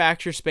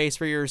manufacture space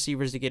for your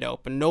receivers to get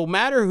open, no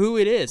matter who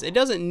it is. It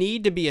doesn't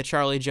need to be a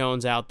Charlie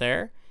Jones out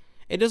there.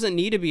 It doesn't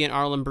need to be an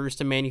Arlen Bruce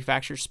to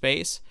manufacture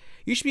space.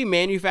 You should be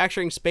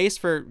manufacturing space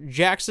for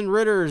Jackson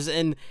Ritters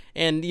and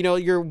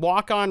your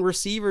walk-on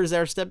receivers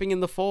that are stepping in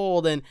the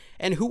fold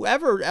and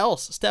whoever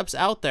else steps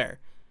out there.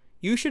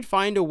 You should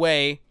find a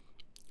way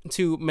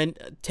to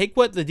take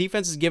what the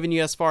defense is giving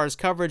you as far as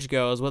coverage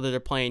goes, whether they're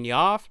playing you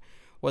off,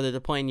 whether they're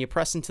playing you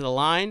pressing to the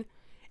line,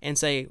 and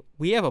say,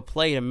 we have a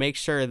play to make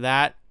sure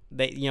that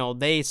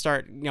they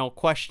start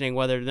questioning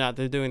whether or not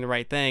they're doing the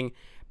right thing,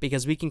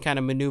 because we can kind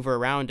of maneuver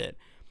around it.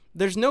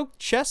 There's no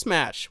chess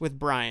match with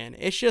Brian.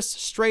 It's just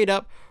straight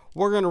up,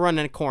 we're going to run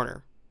in a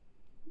corner.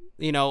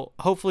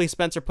 Hopefully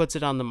Spencer puts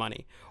it on the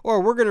money.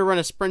 Or we're going to run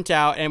a sprint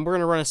out and we're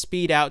going to run a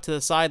speed out to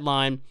the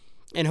sideline,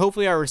 and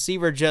hopefully our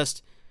receiver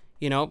just,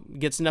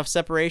 gets enough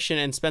separation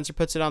and Spencer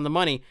puts it on the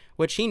money,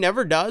 which he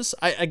never does.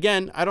 I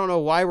don't know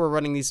why we're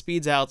running these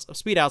speed outs with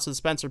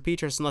Spencer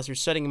Petras unless you're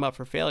setting him up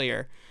for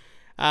failure.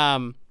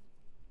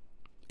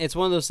 It's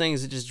one of those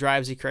things that just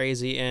drives you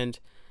crazy, and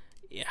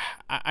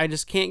I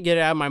just can't get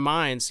it out of my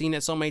mind, seeing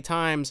it so many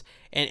times.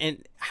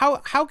 And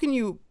how can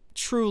you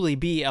truly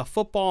be a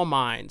football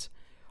mind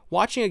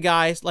watching a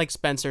guy like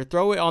Spencer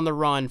throw it on the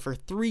run for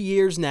 3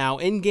 years now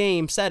in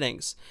game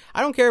settings?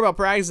 I don't care about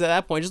practice at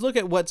that point. Just look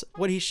at what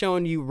he's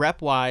shown you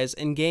rep wise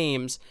in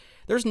games.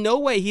 There's no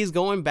way he's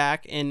going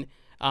back in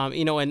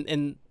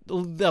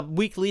the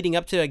week leading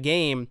up to a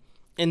game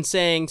and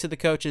saying to the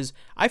coaches,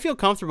 I feel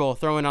comfortable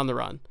throwing on the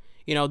run.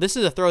 This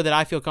is a throw that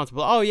I feel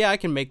comfortable. Oh, yeah, I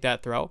can make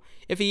that throw.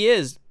 If he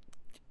is,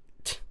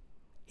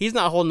 he's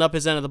not holding up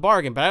his end of the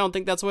bargain, but I don't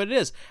think that's what it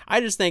is. I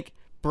just think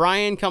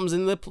Brian comes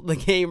in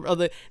the game or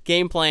the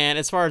game plan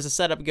as far as the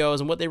setup goes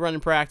and what they run in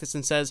practice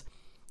and says,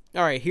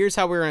 all right, here's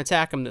how we're going to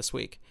attack him this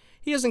week.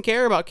 He doesn't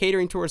care about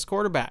catering towards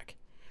quarterback.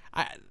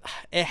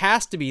 It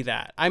has to be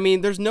that. I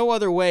mean, there's no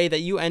other way that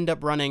you end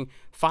up running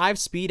 5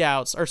 speed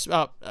outs or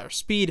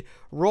speed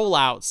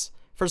rollouts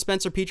for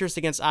Spencer Petras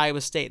against Iowa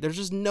State. There's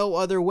just no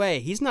other way.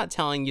 He's not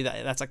telling you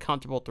that that's a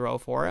comfortable throw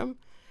for him.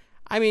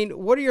 I mean,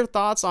 what are your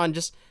thoughts on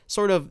just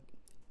sort of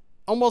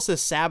almost a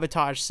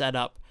sabotage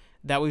setup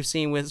that we've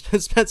seen with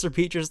Spencer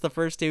Petras the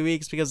first 2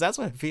 weeks, because that's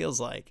what it feels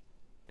like.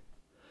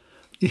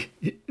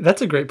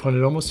 That's a great point.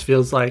 It almost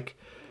feels like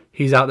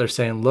he's out there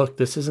saying, look,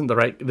 this isn't the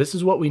right, this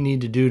is what we need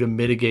to do to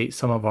mitigate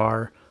some of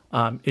our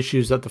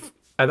issues at the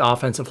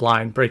offensive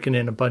line, breaking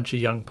in a bunch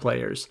of young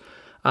players.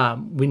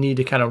 We need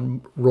to kind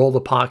of roll the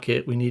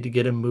pocket. We need to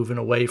get him moving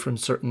away from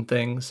certain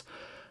things.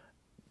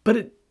 But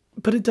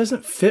it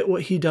doesn't fit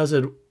what he does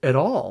at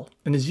all.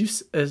 And as you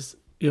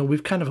know,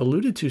 we've kind of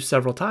alluded to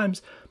several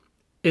times,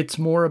 it's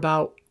more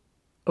about,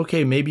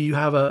 okay, maybe you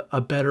have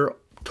a better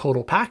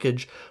total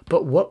package,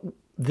 but what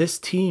this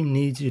team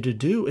needs you to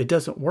do, it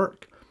doesn't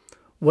work.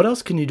 What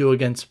else can you do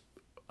against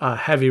a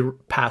heavy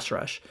pass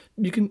rush?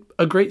 You can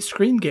a great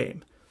screen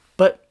game,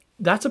 but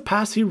that's a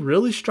pass he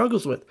really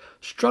struggled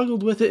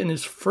with it in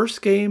his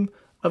first game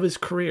of his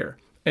career,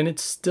 and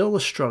it's still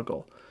a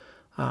struggle.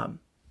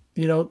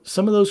 You know,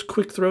 some of those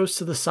quick throws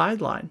to the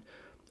sideline,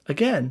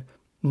 again,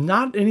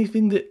 not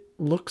anything that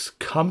looks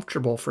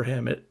comfortable for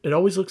him. It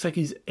always looks like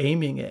he's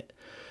aiming it.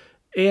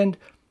 And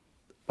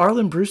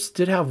Arlen Bruce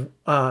did have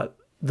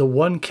the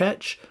one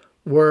catch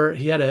where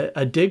he had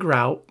a dig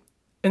route,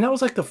 and that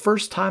was like the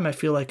first time I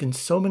feel like in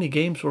so many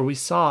games where we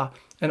saw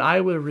an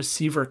Iowa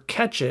receiver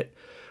catch it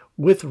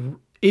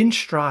in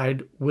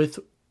stride with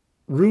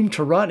room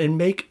to run and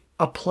make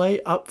a play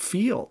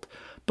upfield.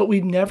 But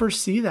we never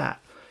see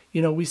that.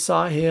 You know, we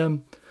saw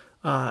him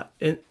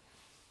in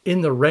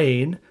the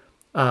rain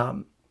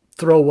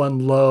throw one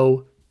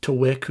low to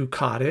Wick, who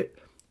caught it.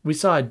 We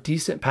saw a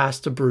decent pass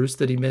to Bruce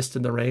that he missed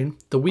in the rain.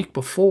 The week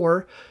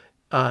before,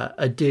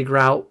 a dig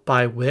route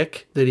by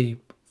Wick that he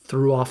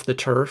threw off the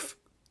turf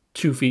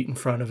 2 feet in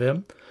front of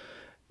him.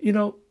 You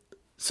know,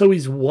 so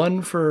he's 2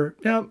 for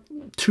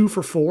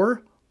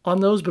 4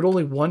 on those, but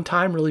only one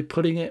time really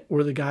putting it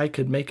where the guy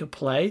could make a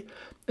play.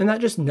 And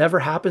that just never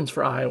happens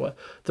for Iowa.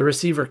 The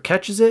receiver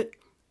catches it,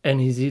 and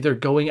he's either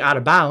going out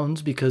of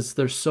bounds because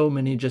there's so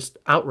many just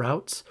out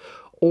routes,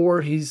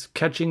 or he's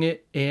catching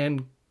it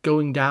and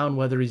going down,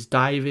 whether he's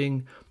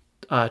diving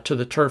to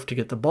the turf to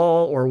get the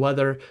ball or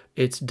whether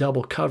it's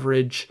double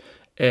coverage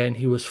and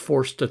he was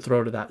forced to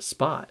throw to that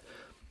spot.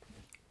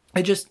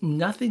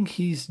 Nothing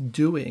he's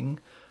doing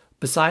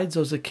besides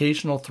those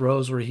occasional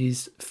throws where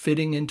he's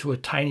fitting into a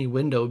tiny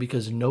window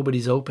because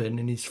nobody's open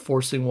and he's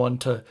forcing one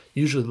to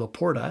usually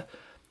Laporta,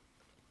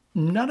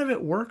 none of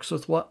it works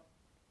with what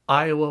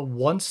Iowa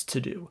wants to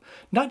do.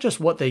 Not just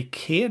what they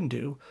can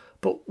do,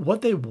 but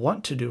what they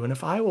want to do. And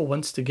if Iowa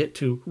wants to get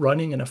to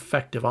running an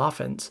effective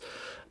offense,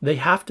 they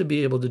have to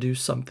be able to do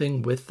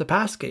something with the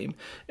pass game.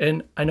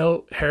 And I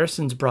know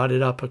Harrison's brought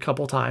it up a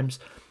couple times.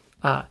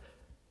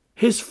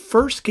 His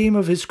first game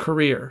of his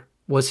career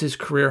was his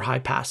career high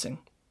passing,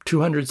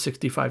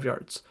 265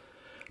 yards.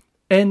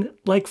 And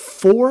like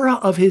 4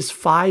 of his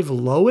 5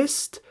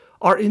 lowest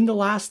are in the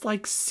last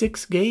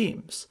 6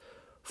 games.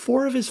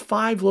 4 of his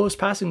 5 lowest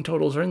passing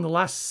totals are in the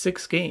last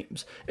 6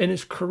 games. And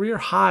his career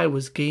high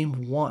was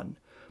game 1.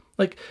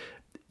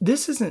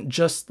 This isn't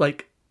just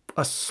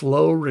a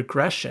slow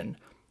regression.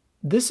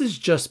 This has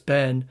just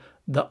been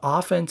the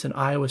offense in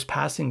Iowa's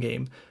passing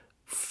game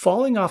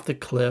falling off the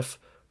cliff,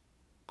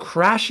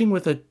 crashing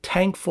with a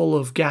tank full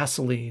of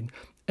gasoline,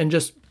 and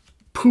just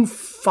poof,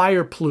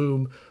 fire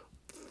plume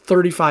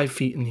 35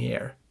 feet in the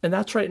air. And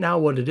that's right now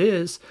what it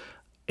is.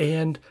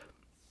 And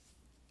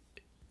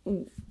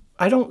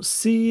I don't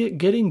see it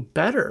getting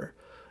better.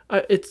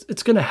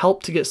 It's going to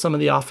help to get some of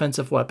the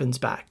offensive weapons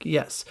back.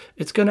 Yes,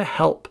 it's going to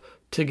help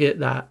to get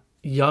that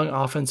young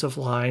offensive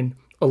line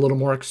a little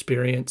more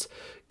experience,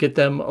 get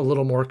them a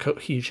little more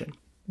cohesion.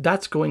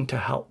 That's going to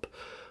help.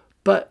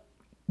 But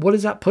what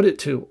does that put it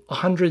to?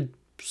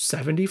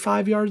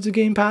 175 yards a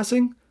game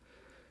passing?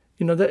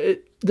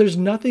 There's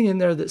nothing in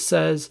there that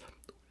says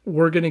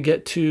we're going to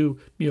get to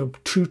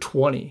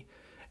 220.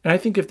 And I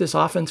think if this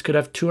offense could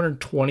have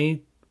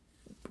 220,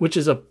 which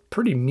is a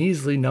pretty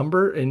measly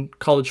number in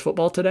college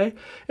football today,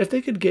 if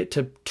they could get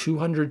to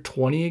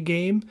 220 a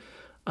game,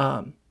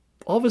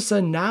 all of a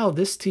sudden now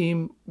this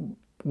team,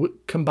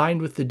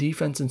 combined with the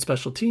defense and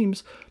special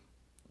teams,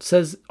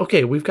 says,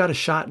 okay, we've got a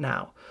shot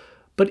now.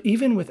 But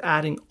even with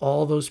adding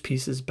all those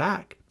pieces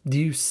back, do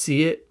you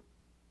see it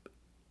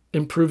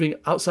improving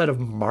outside of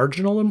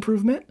marginal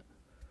improvement?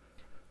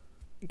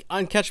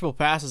 Uncatchable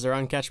passes are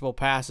uncatchable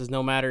passes,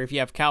 no matter if you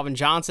have Calvin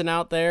Johnson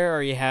out there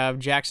or you have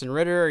Jackson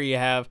Ritter or you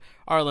have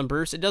Arlen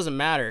Bruce. It doesn't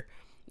matter.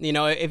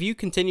 If you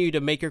continue to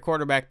make your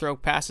quarterback throw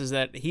passes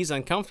that he's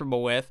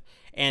uncomfortable with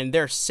and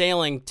they're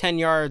sailing 10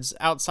 yards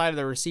outside of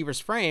the receiver's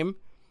frame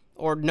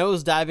or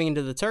nose diving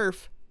into the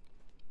turf,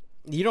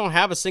 you don't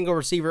have a single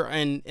receiver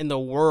in the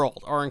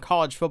world or in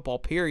college football,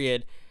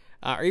 period,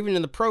 or even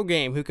in the pro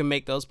game who can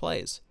make those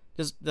plays.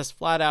 Just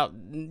flat out,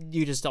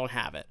 you just don't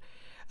have it.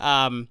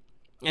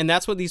 And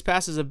that's what these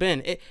passes have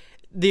been.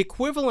 The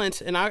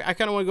equivalent, and I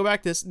kind of want to go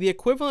back to this, the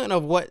equivalent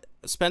of what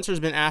Spencer's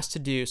been asked to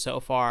do so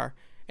far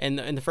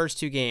in the first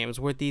two games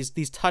with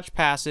these touch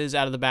passes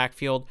out of the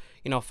backfield,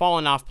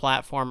 falling off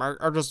platform,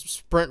 or just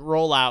sprint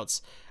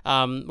rollouts,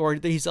 or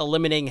he's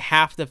eliminating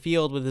half the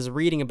field with his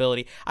reading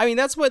ability. I mean,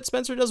 that's what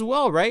Spencer does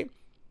well, right?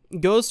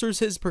 Goes through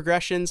his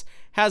progressions,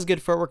 has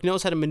good footwork,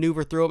 knows how to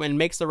maneuver through them, and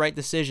makes the right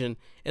decision,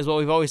 is what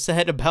we've always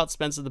said about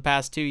Spencer the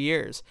past 2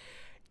 years.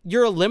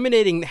 You're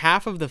eliminating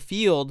half of the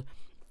field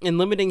and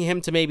limiting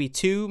him to maybe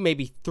 2,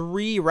 maybe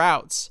 3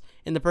 routes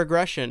in the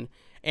progression,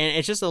 and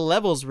it's just a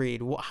levels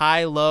read,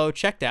 high, low,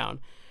 check down.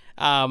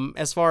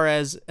 As far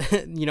as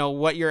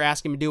what you're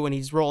asking him to do when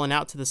he's rolling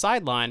out to the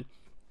sideline,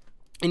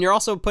 and you're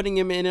also putting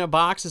him in a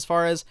box as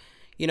far as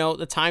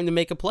the time to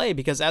make a play,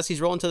 because as he's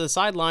rolling to the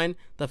sideline,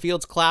 the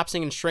field's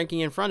collapsing and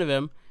shrinking in front of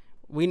him.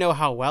 We know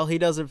how well he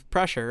does with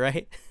pressure,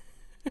 right?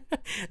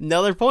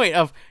 Another point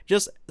of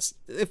just,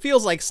 it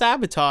feels like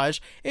sabotage.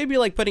 It'd be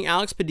like putting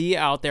Alex Padilla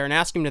out there and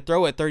asking him to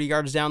throw it 30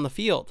 yards down the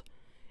field.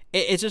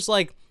 It's just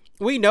like,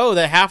 we know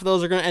that half of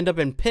those are going to end up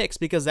in picks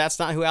because that's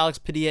not who Alex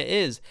Padilla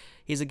is.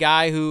 He's a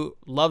guy who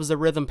loves the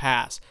rhythm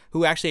pass,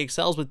 who actually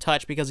excels with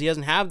touch because he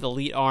doesn't have the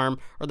elite arm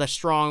or the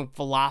strong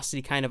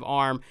velocity kind of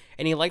arm,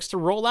 and he likes to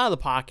roll out of the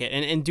pocket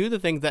and do the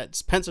things that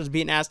Spencer's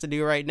being asked to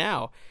do right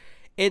now.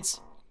 It's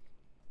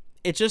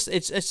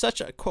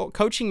such a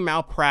coaching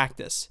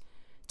malpractice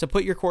to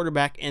put your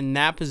quarterback in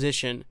that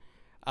position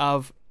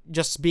of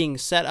just being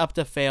set up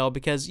to fail,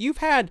 because you've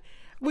had,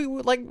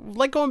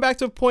 like going back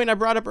to a point I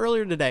brought up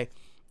earlier today.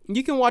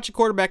 You can watch a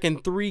quarterback in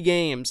 3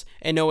 games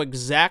and know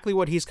exactly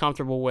what he's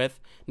comfortable with,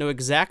 know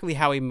exactly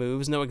how he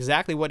moves, know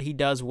exactly what he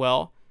does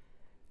well.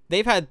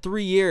 They've had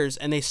 3 years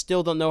and they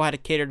still don't know how to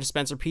cater to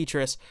Spencer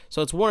Petras.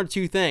 So it's one or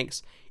two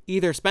things.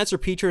 Either Spencer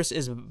Petras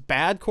is a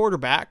bad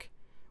quarterback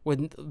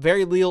with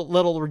very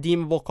little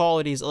redeemable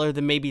qualities other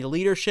than maybe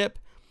leadership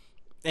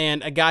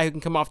and a guy who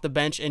can come off the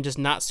bench and just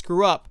not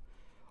screw up,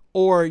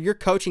 or your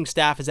coaching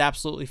staff has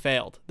absolutely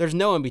failed. There's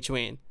no in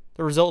between.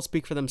 The results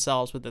speak for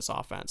themselves with this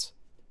offense.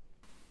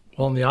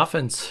 Well, in the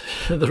offense,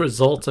 the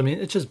results,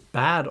 it's just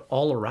bad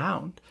all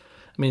around.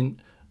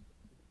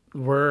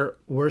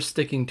 We're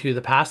sticking to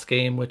the pass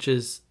game, which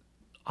is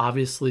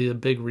obviously a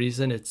big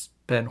reason it's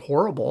been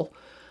horrible.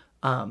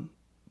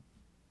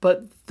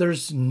 But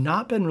there's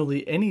not been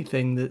really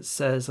anything that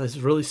has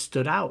really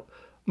stood out.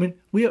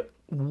 We have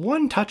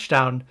 1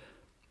 touchdown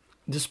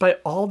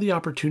despite all the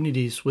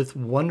opportunities with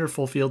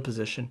wonderful field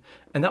position,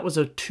 and that was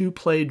a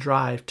 2-play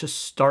drive to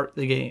start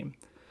the game.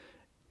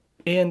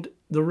 And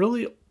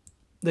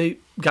they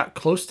got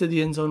close to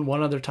the end zone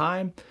one other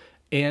time,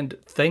 and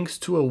thanks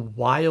to a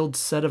wild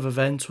set of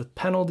events with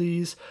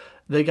penalties,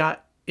 they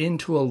got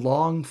into a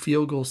long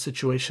field goal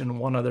situation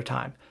one other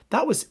time.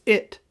 That was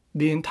it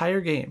the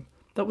entire game.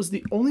 That was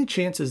the only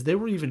chances they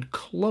were even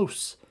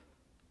close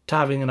to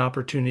having an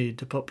opportunity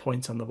to put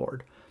points on the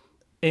board.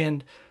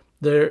 And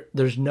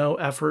there's no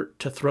effort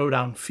to throw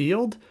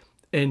downfield,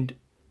 and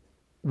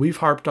we've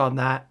harped on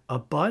that a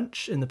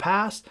bunch in the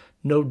past.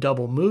 No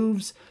double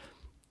moves.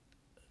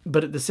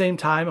 But at the same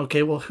time,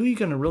 okay, well, who are you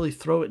going to really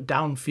throw it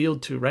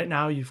downfield to? Right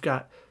now, you've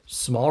got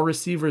small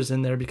receivers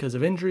in there because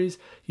of injuries.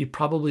 You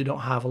probably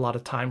don't have a lot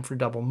of time for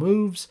double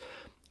moves.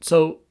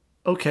 So,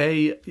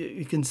 okay,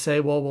 you can say,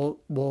 well,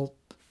 we'll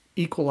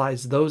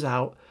equalize those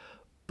out.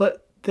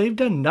 But they've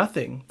done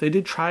nothing. They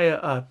did try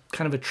a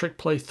kind of a trick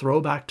play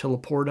throwback to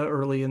Laporta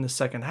early in the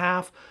second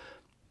half.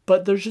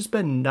 But there's just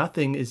been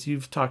nothing, as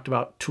you've talked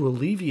about, to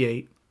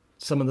alleviate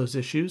some of those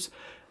issues.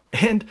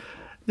 And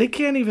they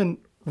can't even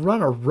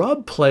run a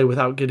rub play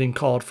without getting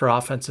called for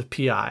offensive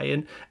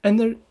PI.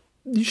 And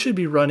you should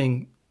be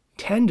running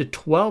 10 to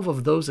 12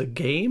 of those a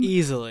game.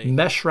 Easily.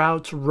 Mesh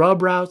routes,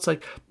 rub routes,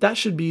 that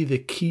should be the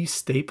key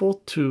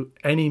staple to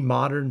any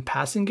modern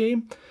passing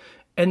game.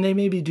 And they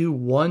maybe do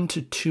 1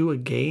 to 2 a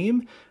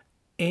game.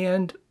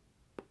 And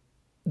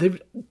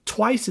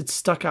twice it's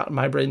stuck out in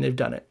my brain they've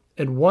done it.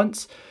 And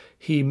once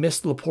he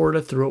missed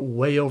Laporta, threw it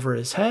way over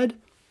his head.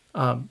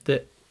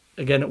 That,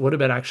 again, it would have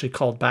been actually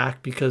called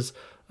back because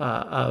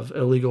of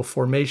illegal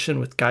formation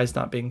with guys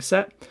not being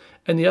set.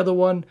 And the other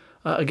one,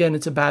 again,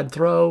 it's a bad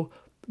throw,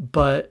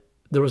 but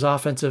there was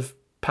offensive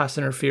pass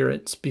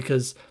interference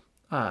because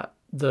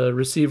the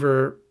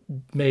receiver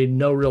made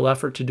no real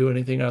effort to do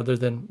anything other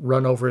than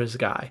run over his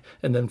guy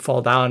and then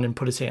fall down and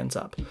put his hands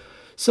up.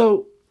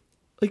 So,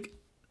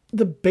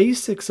 the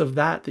basics of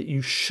that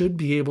you should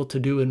be able to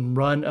do and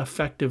run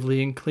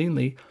effectively and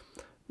cleanly,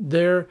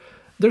 they're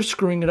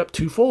screwing it up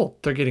twofold.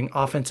 They're getting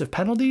offensive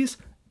penalties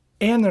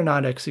and they're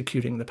not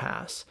executing the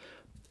pass.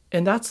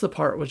 And that's the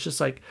part which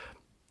is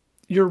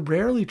you're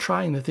rarely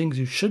trying the things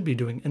you should be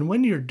doing. And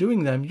when you're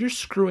doing them, you're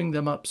screwing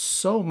them up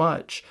so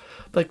much.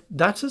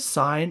 That's a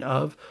sign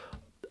of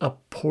a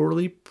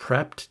poorly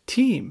prepped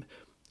team.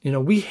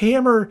 We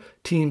hammer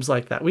teams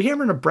like that. We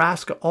hammer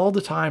Nebraska all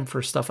the time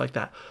for stuff like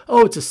that.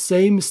 Oh, it's the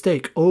same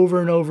mistake over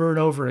and over and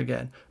over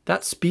again.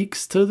 That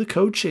speaks to the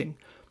coaching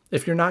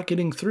if you're not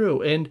getting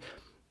through. And,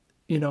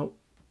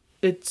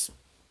 it's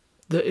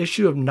the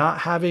issue of not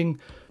having,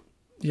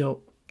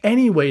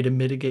 any way to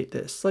mitigate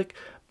this.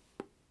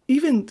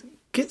 Even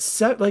get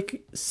set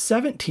like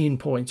 17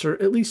 points, or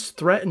at least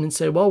threaten and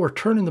say, well, we're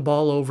turning the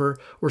ball over,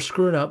 we're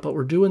screwing up, but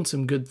we're doing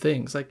some good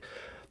things. Like,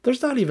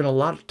 there's not even a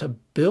lot to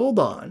build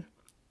on.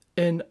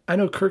 And I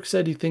know Kirk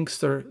said he thinks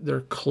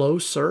they're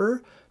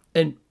closer,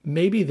 and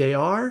maybe they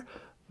are,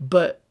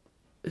 but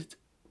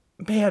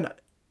man,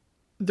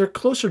 they're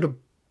closer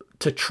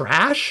to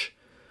trash.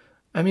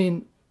 I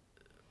mean,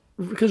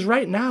 because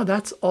right now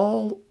that's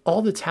all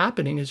that's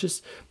happening is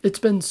just, it's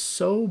been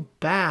so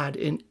bad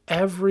in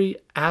every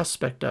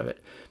aspect of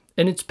it.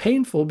 And it's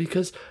painful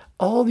because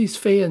all these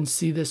fans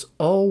see this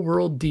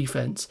all-world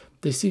defense.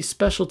 They see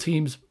special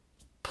teams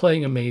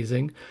playing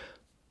amazing.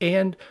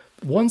 And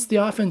once the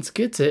offense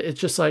gets it, it's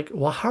just like,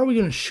 well, how are we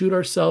going to shoot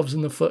ourselves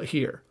in the foot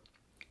here?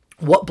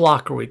 What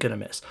block are we going to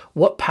miss?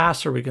 What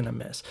pass are we going to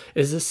miss?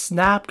 Is this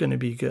snap going to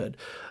be good?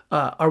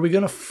 Are we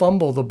going to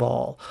fumble the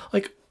ball?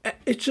 Like,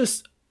 it's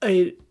just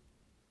a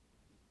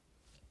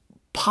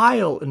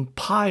pile and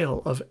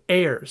pile of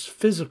errors,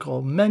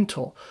 physical,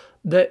 mental,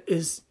 that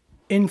is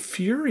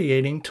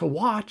infuriating to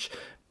watch,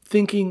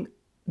 thinking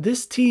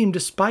this team,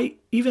 despite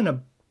even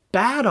a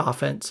bad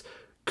offense,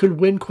 could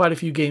win quite a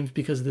few games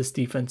because of this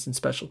defense and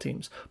special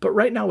teams. But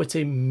right now it's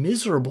a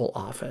miserable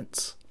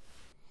offense.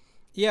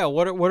 Yeah,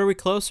 what are we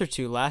closer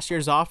to? Last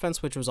year's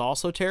offense, which was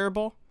also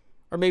terrible?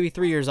 Or maybe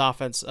 3 years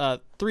offense,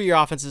 3 year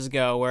offenses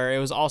ago where it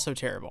was also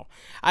terrible.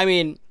 I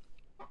mean,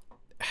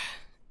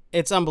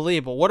 it's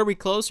unbelievable. What are we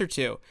closer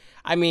to?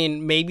 I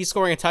mean, maybe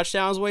scoring a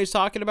touchdown is what he's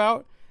talking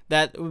about,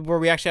 that where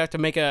we actually have to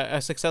make a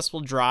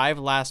successful drive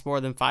last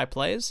more than 5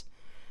 plays.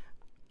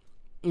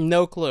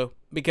 No clue,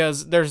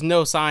 because there's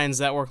no signs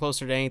that we're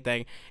closer to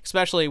anything,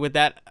 especially with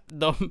that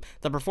the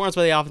performance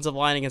by the offensive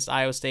line against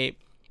Iowa State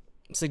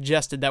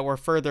suggested that we're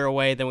further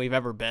away than we've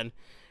ever been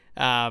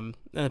in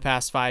the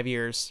past 5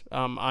 years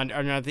on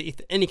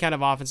any kind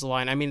of offensive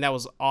line. I mean, that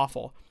was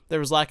awful. There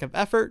was lack of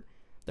effort.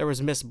 There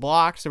was missed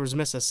blocks. There was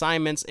missed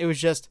assignments. It was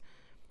just,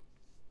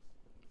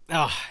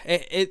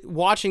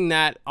 watching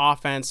that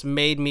offense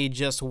made me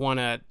just want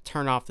to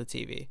turn off the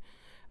TV,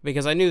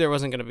 because I knew there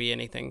wasn't going to be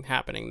anything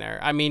happening there.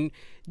 I mean,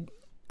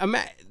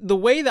 the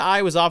way the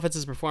Iowa's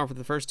offenses performed for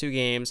the first 2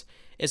 games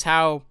is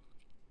how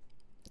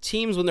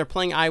teams, when they're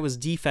playing Iowa's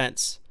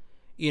defense,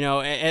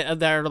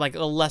 they're like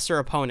a lesser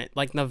opponent,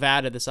 like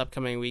Nevada this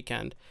upcoming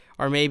weekend,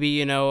 or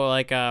maybe,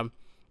 like a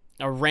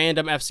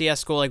random FCS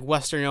school like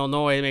Western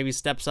Illinois maybe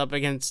steps up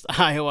against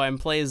Iowa and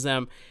plays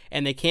them,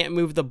 and they can't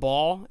move the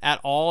ball at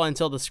all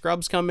until the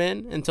scrubs come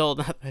in, until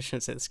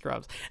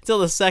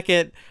the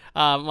second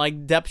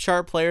depth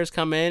chart players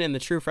come in and the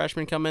true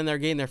freshmen come in, they're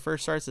getting their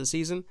first starts of the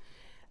season.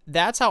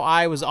 That's how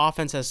Iowa's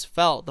offense has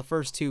felt the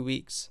first 2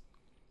 weeks.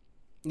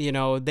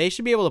 They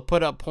should be able to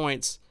put up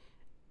points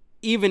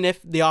even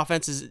if the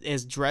offense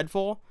is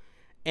dreadful,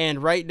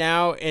 and right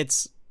now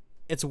it's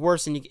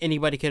worse than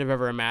anybody could have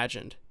ever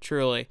imagined,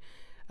 truly.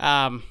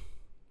 There's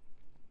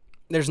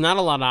not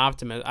a lot of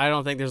optimism. I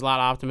don't think there's a lot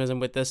of optimism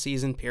with this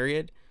season,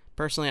 period.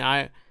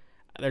 Personally,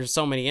 there's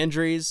so many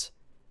injuries.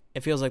 It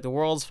feels like the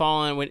world's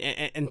fallen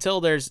until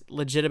there's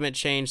legitimate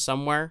change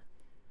somewhere,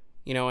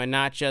 and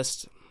not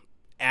just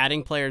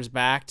adding players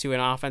back to an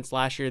offense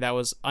last year that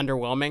was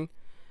underwhelming.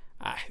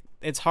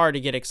 It's hard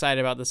to get excited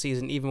about the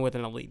season, even with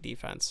an elite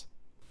defense.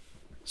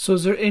 So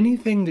is there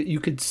anything that you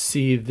could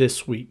see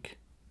this week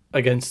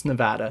against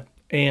Nevada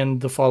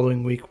and the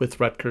following week with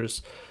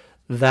Rutgers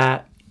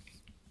that,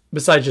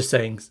 besides just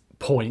saying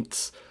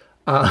points,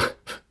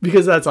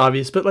 because that's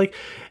obvious, but like,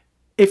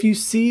 if you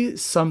see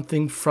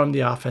something from the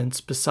offense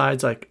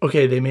besides like,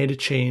 okay, they made a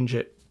change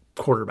at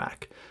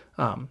quarterback,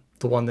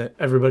 the one that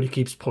everybody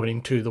keeps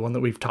pointing to, the one that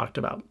we've talked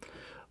about,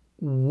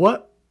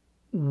 what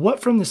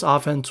from this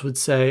offense would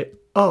say,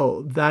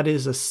 oh, that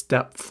is a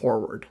step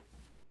forward?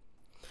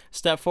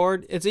 Step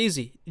forward, it's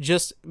easy.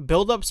 Just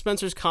build up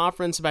Spencer's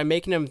confidence by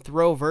making him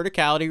throw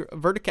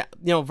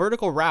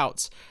vertical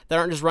routes that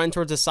aren't just run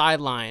towards the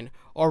sideline,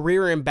 or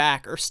rear and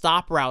back, or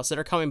stop routes that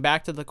are coming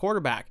back to the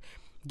quarterback.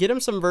 Get him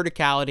some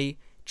verticality.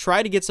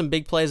 Try to get some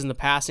big plays in the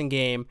passing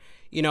game.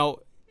 He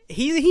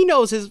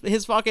knows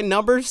his fucking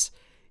numbers.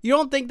 You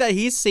don't think that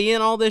he's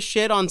seeing all this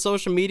shit on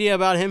social media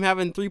about him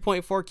having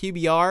 3.4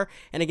 QBR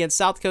and against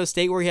South Dakota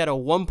State where he had a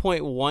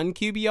 1.1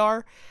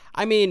 QBR?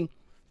 I mean,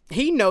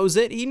 he knows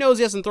it. He knows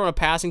he hasn't thrown a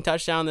passing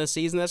touchdown this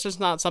season. That's just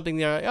not something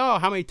they're like, oh,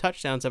 how many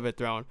touchdowns have it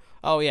thrown?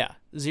 Oh, yeah,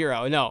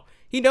 0. No,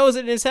 he knows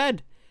it in his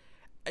head.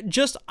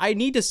 I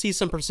need to see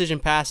some precision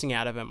passing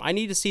out of him. I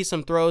need to see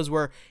some throws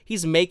where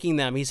he's making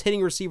them. He's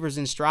hitting receivers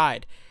in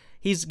stride.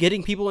 He's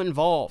getting people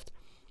involved.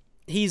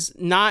 He's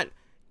not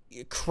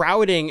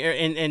crowding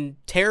and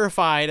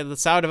terrified of the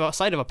sight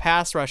of a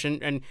pass rush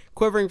and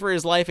quivering for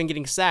his life and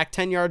getting sacked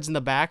 10 yards in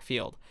the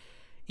backfield.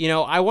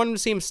 I wanted to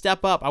see him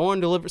step up. I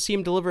wanted to see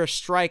him deliver a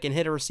strike and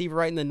hit a receiver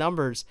right in the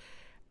numbers.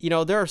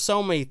 There are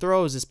so many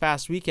throws this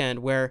past weekend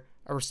where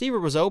a receiver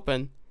was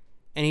open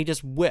and he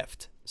just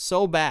whiffed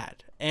so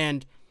bad.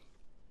 And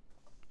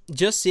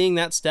just seeing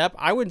that step,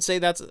 I would say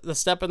that's the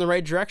step in the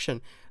right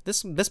direction.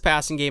 This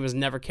passing game has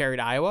never carried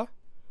Iowa.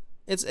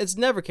 It's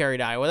never carried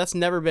Iowa. That's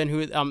never been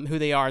who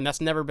they are, and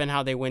that's never been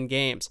how they win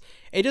games.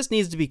 It just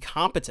needs to be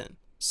competent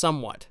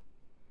somewhat.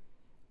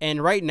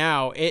 And right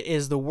now, it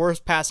is the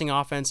worst passing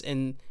offense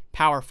in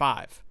Power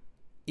 5,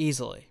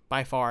 easily,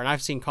 by far. And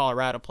I've seen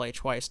Colorado play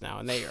twice now,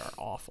 and they are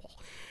awful.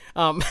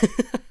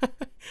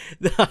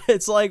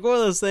 It's like one of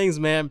those things,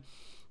 man.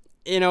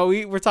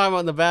 We're talking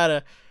about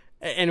Nevada,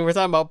 and we're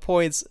talking about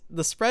points.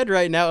 The spread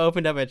right now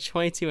opened up at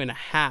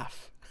 22.5.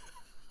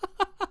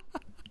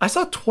 I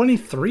saw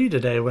 23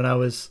 today when I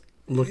was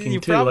looking,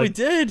 you too. You probably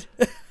did.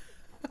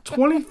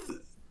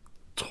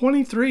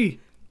 23.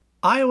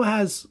 Iowa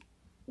has,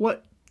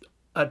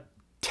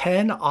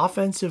 10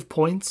 offensive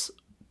points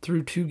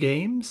through 2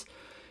 games?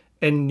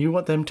 And you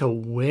want them to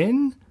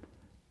win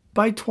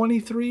by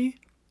 23?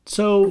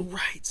 So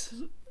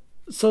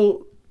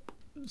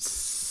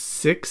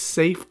 6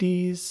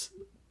 safeties,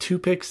 2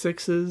 pick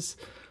sixes,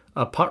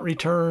 a punt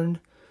return.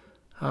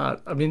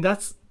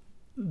 That's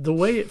the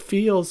way it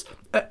feels.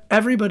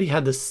 Everybody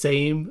had the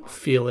same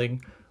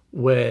feeling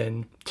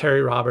when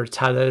Terry Roberts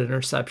had that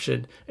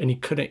interception and he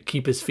couldn't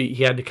keep his feet.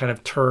 He had to kind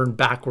of turn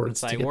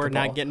backwards to get the ball. We're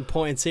not getting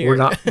points here. We're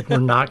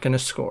not going to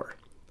score.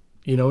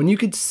 And you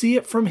could see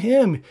it from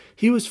him.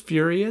 He was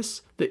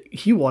furious that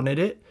he wanted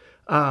it.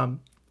 And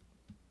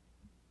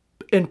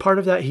part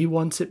of that, he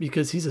wants it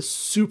because he's a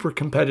super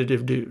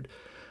competitive dude.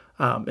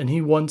 And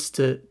he wants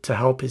to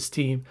help his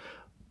team.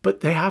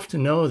 But they have to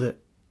know that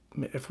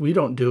if we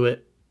don't do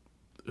it,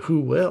 who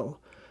will?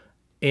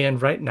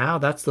 And right now,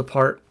 that's the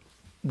part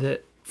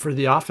that for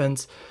the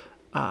offense,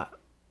 I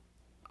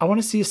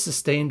want to see a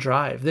sustained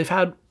drive. They've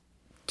had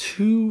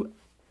 2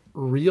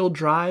 real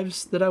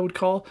drives that I would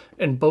call,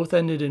 and both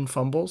ended in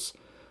fumbles.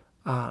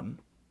 You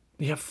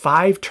have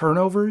 5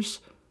 turnovers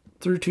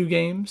through 2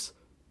 games.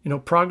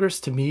 Progress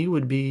to me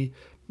would be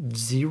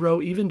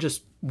 0, even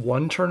just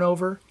 1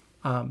 turnover.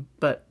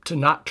 But to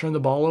not turn the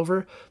ball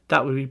over,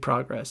 that would be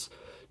progress.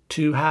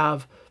 To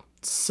have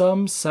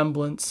some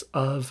semblance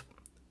of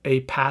a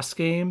pass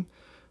game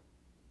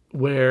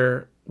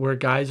where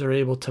guys are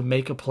able to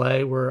make a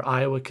play, where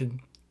Iowa can,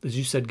 as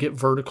you said, get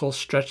vertical,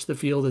 stretch the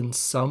field in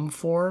some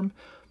form.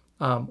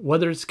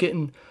 Whether it's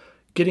getting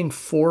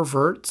 4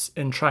 verts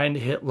and trying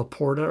to hit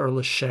Laporta or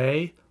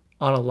Lachey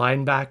on a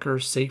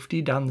linebacker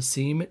safety down the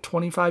seam at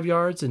 25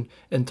 yards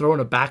and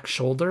throwing a back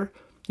shoulder.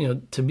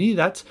 To me,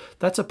 that's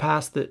a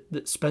pass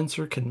that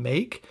Spencer can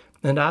make,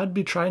 and I'd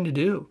be trying to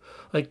do.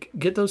 Like,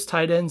 get those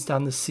tight ends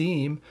down the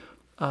seam,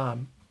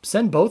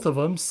 send both of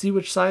them, see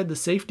which side the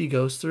safety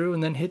goes through,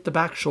 and then hit the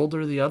back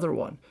shoulder of the other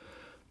one.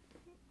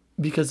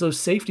 Because those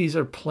safeties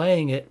are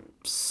playing it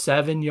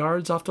 7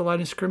 yards off the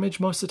line of scrimmage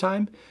most of the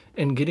time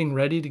and getting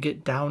ready to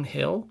get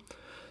downhill.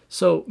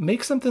 So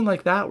make something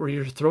like that where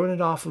you're throwing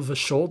it off of a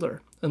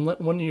shoulder and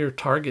let one of your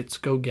targets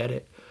go get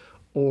it.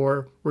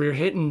 Or where you're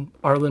hitting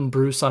Arlen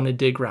Bruce on a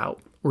dig route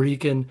where you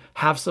can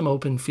have some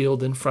open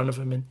field in front of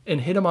him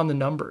and hit him on the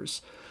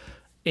numbers.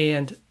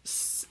 And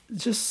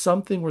just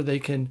something where they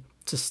can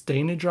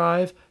sustain a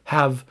drive,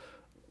 have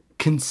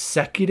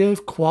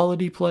consecutive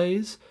quality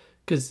plays.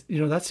 Because,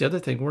 that's the other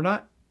thing. We're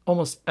not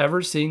almost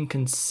ever seeing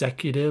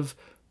consecutive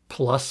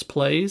plus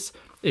plays.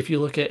 If you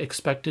look at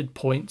expected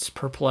points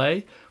per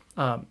play,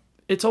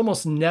 it's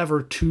almost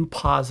never 2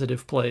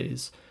 positive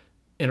plays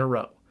in a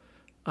row.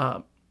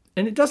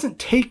 And it doesn't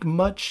take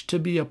much to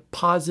be a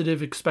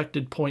positive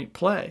expected point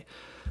play.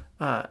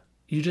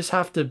 You just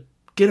have to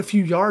get a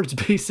few yards,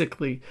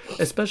 basically,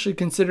 especially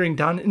considering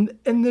down.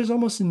 And there's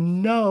almost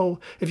no,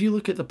 if you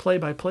look at the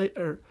play-by-play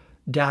or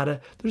data,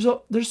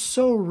 there's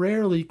so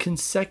rarely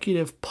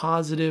consecutive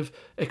positive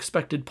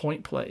expected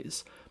point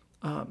plays.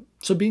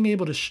 So being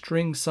able to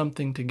string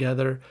something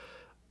together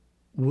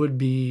would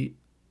be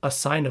a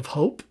sign of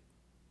hope.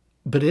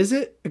 But is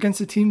it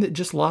against a team that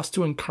just lost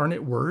to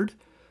Incarnate Word?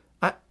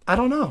 I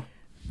don't know.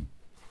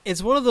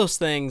 It's one of those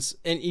things,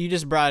 and you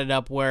just brought it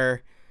up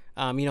where,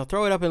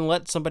 throw it up and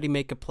let somebody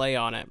make a play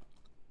on it.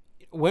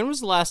 When was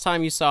the last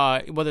time you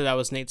saw, whether that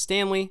was Nate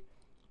Stanley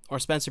or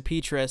Spencer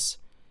Petras,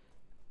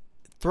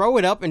 throw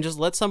it up and just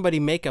let somebody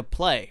make a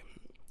play?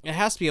 It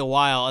has to be a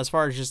while as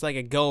far as just like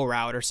a go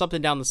route or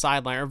something down the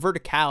sideline or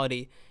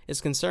verticality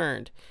is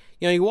concerned.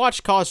 You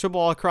watch college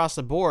football across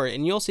the board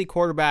and you'll see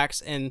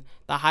quarterbacks in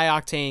the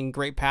high-octane,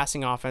 great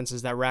passing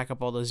offenses that rack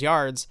up all those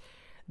yards.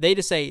 They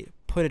just say,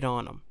 put it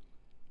on them.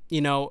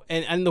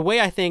 And the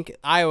way I think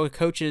Iowa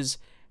coaches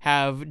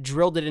have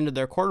drilled it into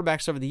their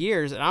quarterbacks over the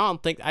years, and I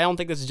don't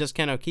think this is just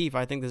Ken O'Keefe,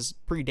 I think this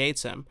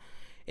predates him,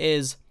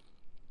 is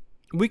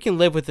we can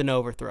live with an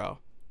overthrow.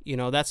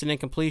 That's an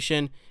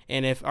incompletion,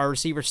 and if our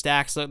receiver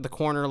stacks the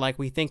corner like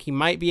we think he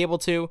might be able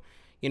to,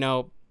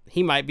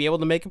 he might be able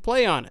to make a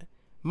play on it.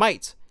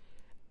 Might.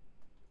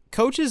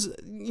 Coaches,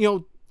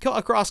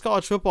 across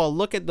college football,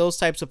 look at those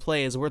types of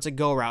plays where it's a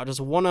go route, just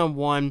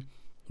one-on-one,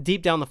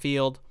 deep down the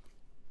field,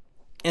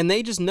 and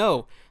they just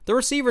know. The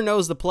receiver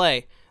knows the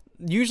play.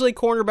 Usually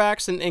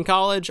cornerbacks in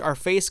college are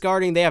face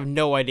guarding. They have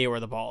no idea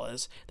where the ball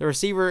is. The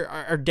receiver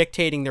are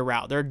dictating the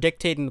route. They're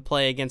dictating the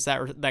play against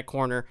that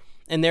corner,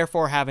 and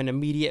therefore have an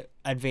immediate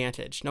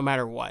advantage no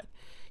matter what.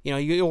 You know,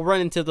 you'll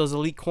run into those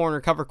elite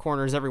cover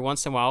corners every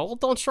once in a while. Well,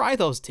 don't try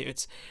those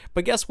dudes.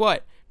 But guess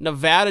what?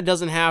 Nevada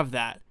doesn't have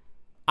that.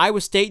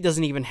 Iowa State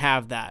doesn't even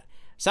have that.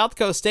 South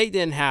Dakota State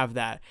didn't have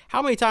that.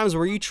 How many times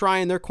were you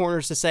trying their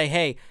corners to say,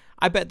 hey,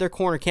 I bet their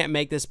corner can't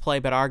make this play,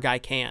 but our guy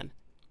can?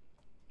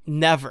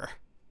 Never.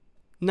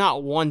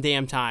 Not one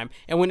damn time.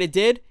 And when it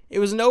did, it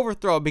was an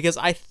overthrow, because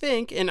I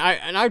think, and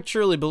I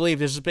truly believe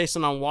this is based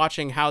on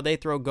watching how they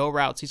throw go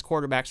routes, these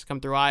quarterbacks come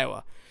through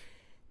Iowa.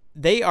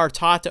 They are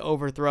taught to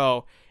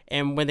overthrow,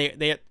 and when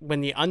they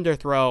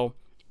underthrow,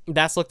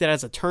 that's looked at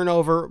as a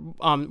turnover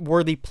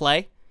worthy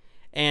play.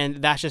 And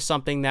that's just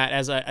something that,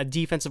 as a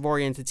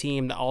defensive-oriented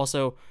team that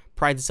also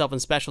prides itself in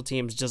special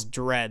teams, just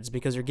dreads,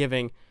 because you're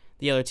giving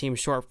the other team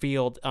short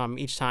field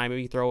each time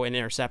you throw an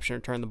interception or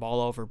turn the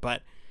ball over.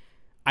 But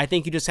I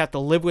think you just have to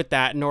live with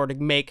that in order to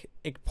make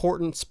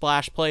important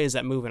splash plays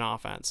that move an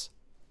offense.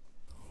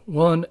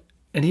 Well,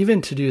 and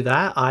even to do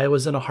that,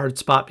 Iowa's in a hard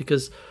spot,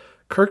 because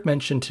Kirk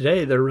mentioned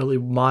today they're really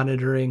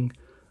monitoring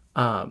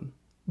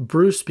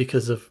Bruce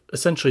because of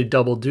essentially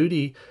double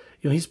duty.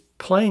 You know, he's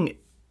playing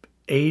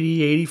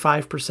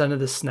 85% of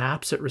the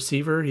snaps at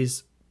receiver.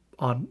 He's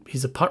a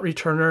punt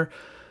returner.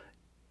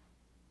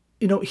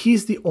 You know,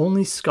 he's the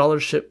only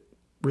scholarship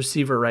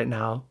receiver right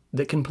now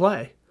that can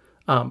play.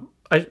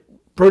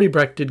 Brody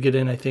Brecht did get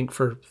in, I think,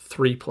 for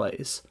 3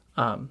 plays.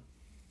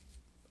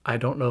 I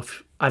don't know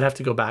if I'd have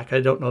to go back.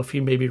 I don't know if he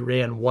maybe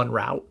ran 1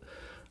 route.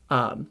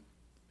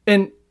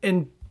 And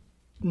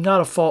not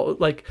a fault,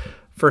 like,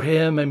 for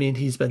him. I mean,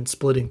 he's been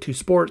splitting 2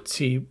 sports.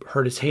 He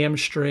hurt his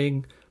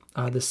hamstring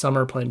this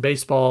summer playing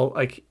baseball.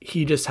 Like,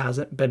 he just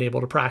hasn't been able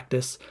to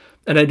practice.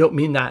 And I don't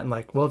mean that in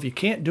like, well, if you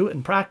can't do it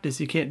in practice,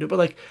 you can't do it. But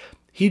like,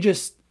 he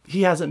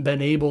hasn't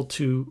been able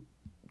to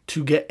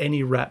get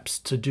any reps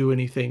to do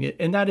anything.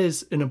 And that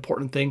is an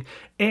important thing.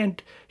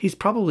 And he's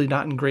probably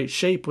not in great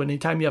shape. When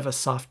anytime you have a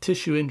soft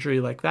tissue injury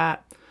like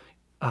that,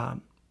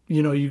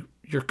 you know,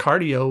 your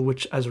cardio,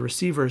 which as a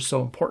receiver is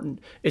so important,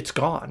 it's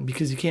gone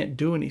because you can't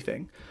do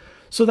anything.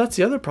 So that's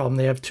the other problem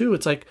they have too.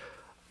 It's like,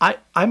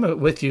 I'm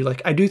with you.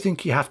 Like, I do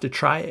think you have to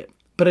try it,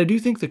 but I do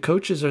think the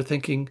coaches are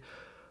thinking,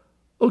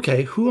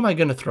 okay, who am I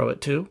going to throw it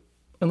to?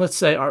 And let's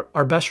say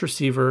our best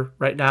receiver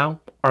right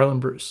now, Arlen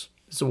Bruce.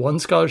 He's a 1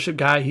 scholarship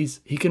guy.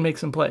 He can make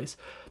some plays.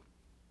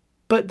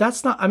 But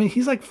that's not, I mean,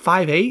 he's like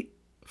 5'8",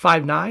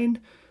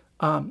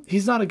 5'9".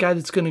 He's not a guy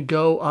that's going to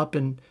go up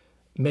and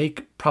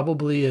make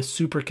probably a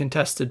super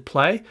contested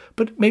play,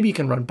 but maybe you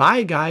can run by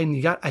a guy,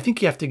 and I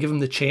think you have to give him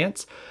the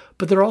chance.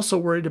 But they're also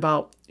worried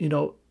about, you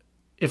know,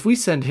 if we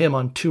send him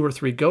on 2 or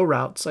 3 go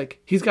routes,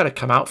 like, he's got to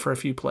come out for a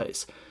few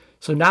plays.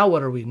 So now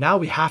what are we? Now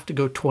we have to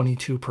go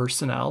 22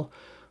 personnel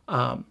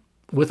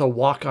with a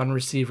walk-on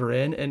receiver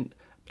in, and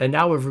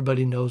now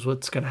everybody knows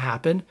what's going to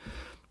happen.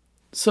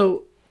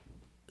 So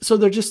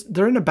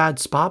they're in a bad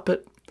spot,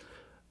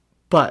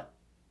 but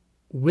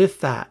with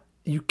that,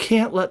 you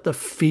can't let the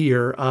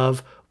fear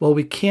of, well,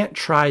 we can't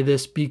try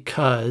this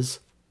because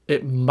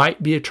it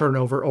might be a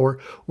turnover, or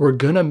we're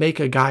going to make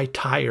a guy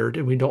tired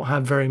and we don't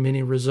have very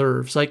many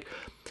reserves. Like,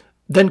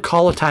 then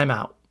call a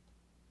timeout.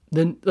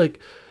 Then, like,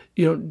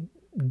 you know,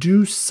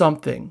 do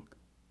something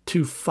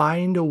to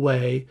find a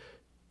way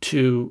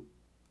to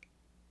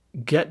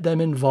get them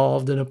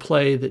involved in a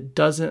play that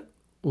doesn't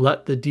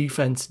let the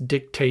defense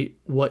dictate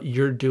what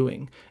you're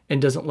doing,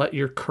 and doesn't let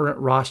your current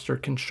roster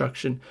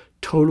construction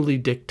totally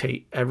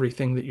dictate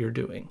everything that you're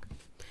doing.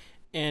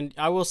 And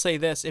I will say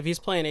this, if he's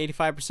playing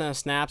 85% of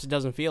snaps, it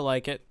doesn't feel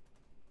like it.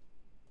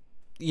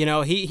 You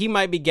know, he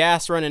might be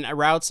gassed running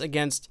routes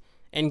against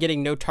and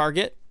getting no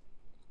target.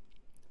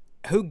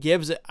 Who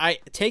gives it? I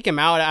take him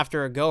out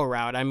after a go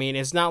route. I mean,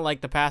 it's not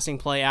like the passing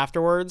play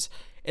afterwards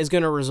is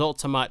going to result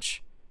to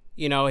much.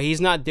 You know,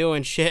 he's not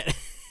doing shit.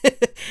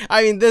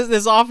 I mean,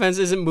 this offense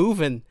isn't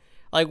moving.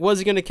 Like, was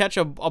he going to catch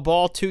a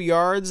ball 2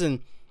 yards and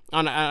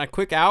on a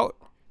quick out?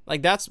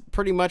 Like, that's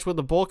pretty much what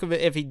the bulk of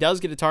it, if he does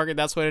get a target,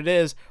 that's what it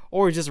is.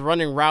 Or he's just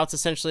running routes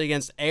essentially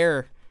against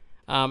air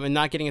and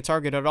not getting a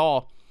target at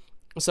all.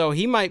 So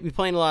he might be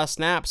playing a lot of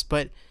snaps,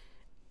 but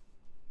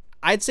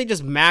I'd say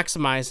just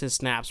maximize his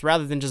snaps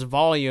rather than just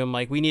volume.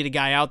 Like, we need a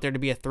guy out there to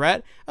be a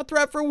threat. A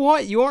threat for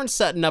what? You aren't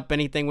setting up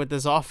anything with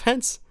this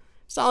offense.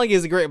 It's not like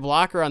he's a great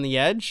blocker on the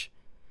edge.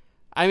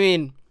 I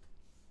mean,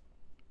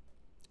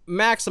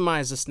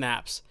 maximize the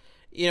snaps.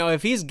 You know,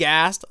 if he's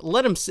gassed,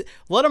 let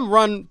him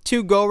run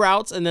 2 go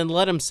routes and then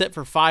let him sit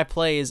for 5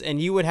 plays,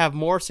 and you would have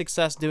more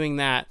success doing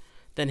that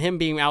than him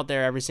being out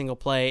there every single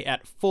play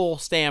at full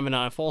stamina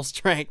and full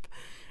strength.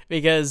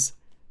 Because,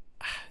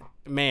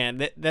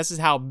 man, this is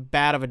how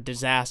bad of a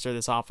disaster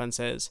this offense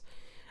is.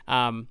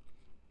 You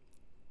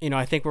know,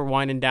 I think we're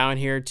winding down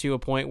here to a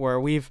point where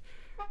we've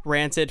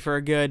ranted for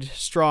a good,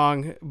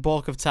 strong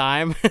bulk of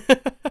time.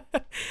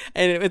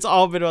 And it's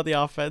all been about the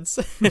offense.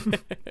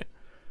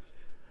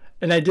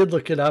 And I did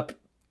look it up.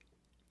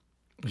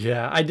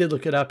 Yeah, I did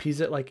look it up.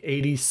 He's at like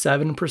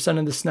 87%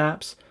 of the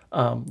snaps.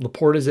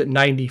 Laporte is at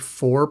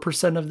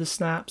 94% of the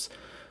snaps.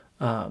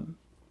 I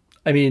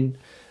mean,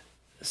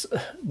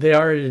 they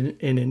are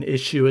in an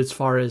issue as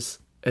far as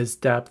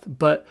depth,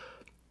 but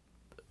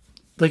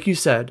like you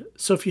said,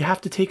 so if you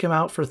have to take him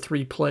out for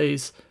 3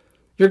 plays,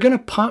 you're going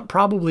to punt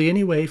probably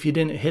anyway if you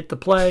didn't hit the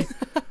play.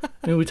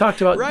 I mean, we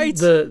talked about Right.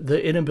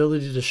 the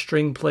inability to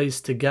string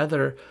plays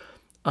together.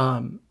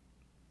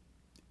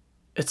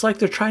 It's like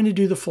they're trying to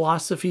do the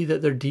philosophy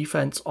that their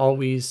defense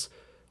always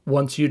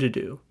wants you to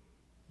do.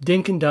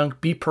 Dink and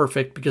dunk, be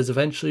perfect, because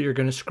eventually you're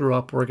going to screw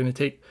up. We're going to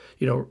take,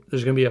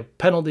 there's going to be a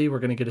penalty. We're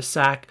going to get a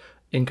sack,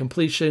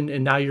 incompletion,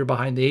 and now you're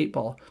behind the 8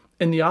 ball.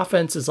 And the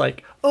offense is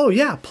like, oh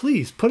yeah,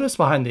 please put us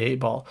behind the 8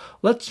 ball.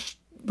 Let's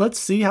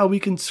see how we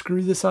can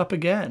screw this up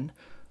again.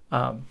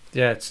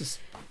 It's just...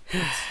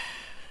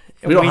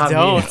 We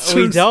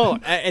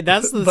don't. And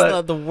that's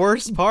the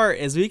worst part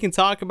is we can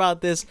talk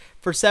about this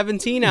for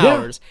 17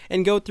 hours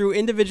and go through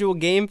individual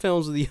game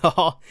films with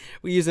y'all.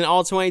 We use an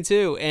all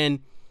 22 and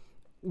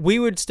we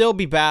would still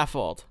be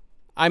baffled.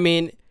 I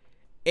mean,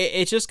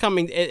 it's just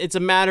coming. It's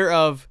a matter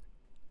of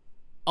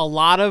a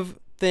lot of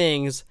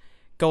things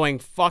going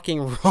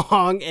fucking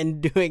wrong and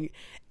doing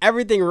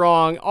everything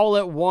wrong all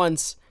at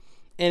once.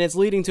 And it's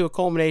leading to a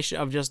culmination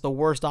of just the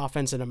worst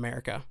offense in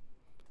America.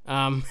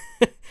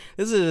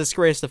 This is a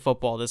disgrace to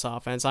football, this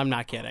offense. I'm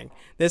not kidding.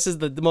 This is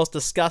the most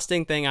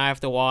disgusting thing I have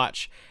to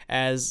watch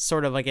as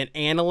sort of like an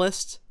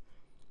analyst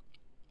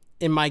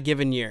in my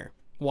given year,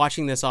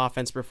 watching this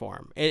offense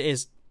perform. It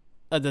is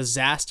a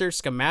disaster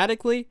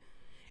schematically.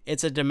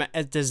 It's a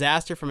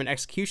disaster from an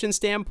execution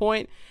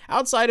standpoint.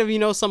 Outside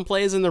of, some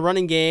plays in the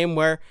running game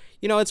where,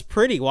 it's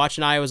pretty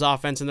watching Iowa's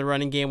offense in the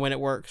running game when it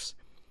works.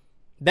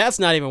 That's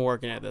not even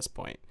working at this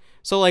point.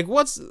 So, like,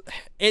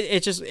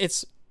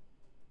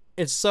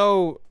 it's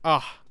so,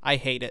 I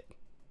hate it.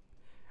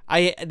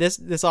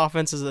 This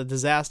offense is a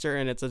disaster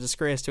and it's a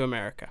disgrace to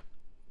America.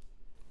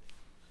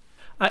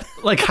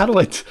 How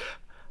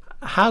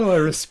do I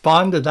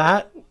respond to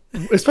that?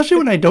 Especially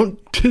when I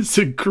don't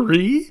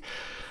disagree.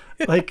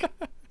 Like,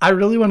 I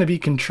really want to be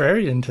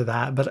contrarian to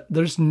that, but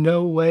there's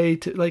no way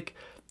to,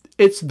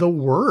 it's the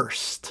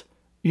worst.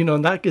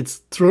 And that gets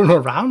thrown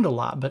around a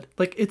lot, but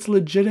it's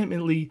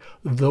legitimately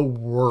the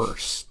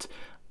worst.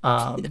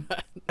 And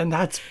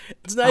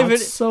it's not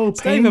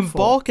even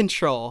ball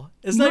control.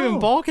 It's not even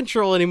ball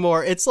control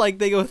anymore. It's like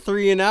they go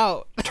 3 and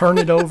out. Turn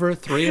it over,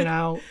 3 and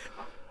out.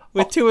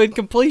 With 2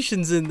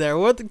 incompletions in there.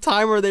 What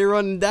time are they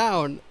running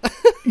down?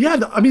 Yeah,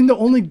 the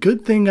only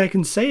good thing I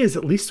can say is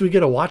at least we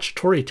get to watch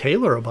Torrey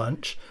Taylor a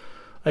bunch.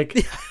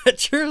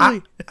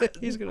 Truly.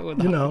 He's going to win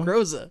the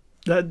Groza.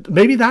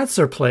 Maybe that's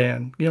their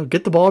plan.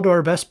 Get the ball to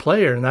our best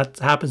player, and that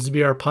happens to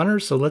be our punter,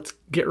 so let's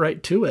get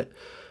right to it.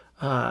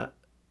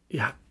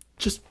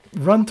 Just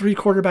run 3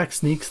 quarterback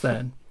sneaks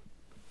then.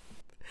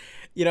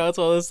 It's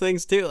one of those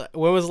things too.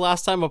 When was the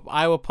last time an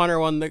Iowa punter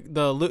won is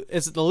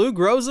it the Lou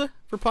Groza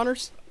for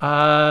punters?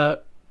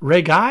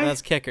 Ray Guy?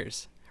 That's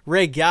kickers.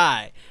 Ray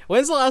Guy.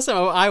 When's the last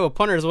time Iowa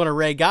punters won a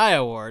Ray Guy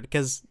award?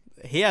 Because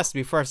he has to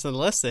be first on the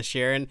list this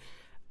year, and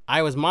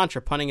Iowa's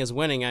mantra, punting is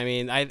winning. I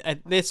mean,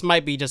 this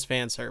might be just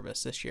fan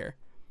service this year.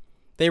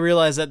 They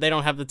realize that they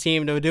don't have the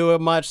team to do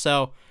it much,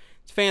 so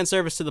it's fan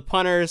service to the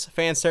punters,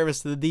 fan service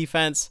to the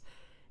defense,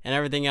 and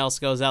everything else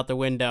goes out the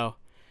window.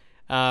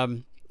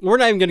 We're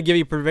not even going to give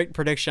you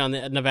prediction on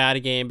the Nevada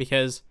game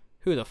because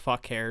who the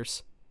fuck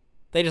cares?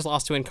 They just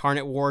lost to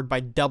Incarnate Word by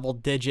double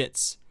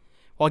digits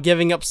while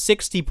giving up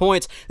 60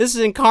 points. This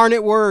is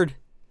Incarnate Word.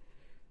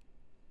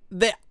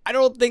 I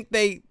didn't think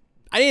they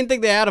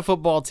had a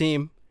football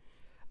team.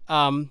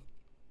 And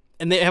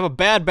they have a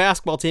bad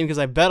basketball team because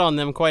I bet on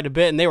them quite a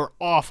bit and they were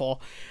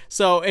awful.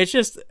 So it's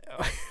just,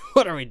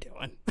 what are we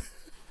doing?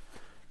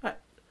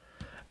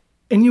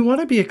 And you want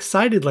to be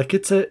excited.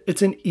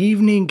 It's an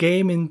evening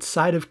game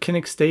inside of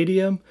Kinnick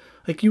Stadium.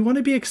 You want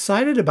to be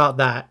excited about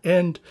that.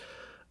 And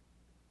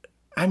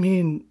I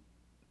mean,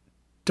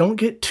 don't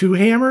get too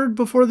hammered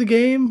before the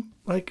game.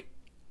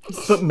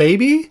 But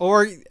maybe.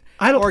 Or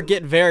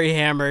get very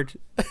hammered.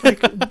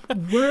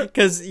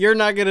 Because you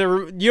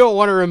don't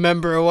want to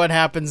remember what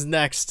happens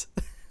next.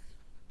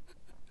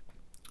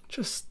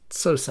 Just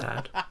so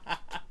sad.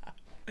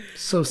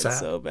 So sad. It's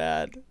so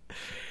bad.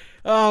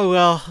 Oh,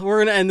 well, we're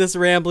going to end this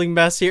rambling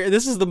mess here.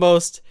 This is the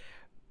most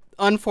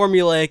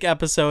unformulaic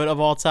episode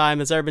of all time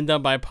that's ever been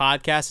done by a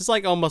podcast. It's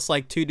almost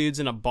like 2 dudes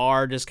in a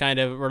bar just kind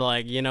of were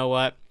like, you know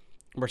what?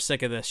 We're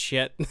sick of this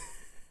shit.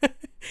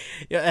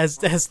 As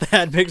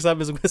Thad picks up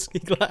his whiskey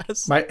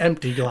glass. My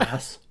empty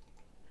glass.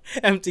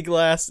 Empty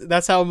glass.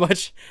 That's how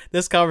much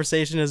this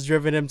conversation has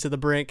driven him to the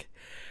brink.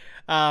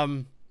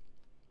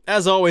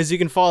 As always, you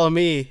can follow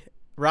me,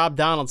 Rob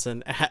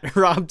Donaldson, at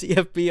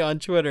RobDFB on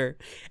Twitter.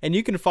 And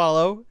you can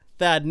follow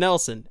Thad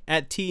Nelson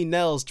at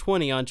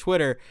TNels20 on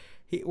Twitter.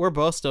 We're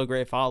both still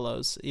great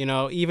follows.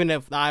 Even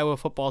if the Iowa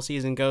football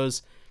season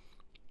goes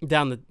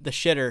down the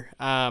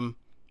shitter,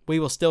 we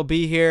will still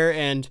be here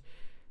and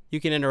you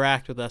can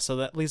interact with us. So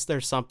that at least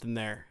there's something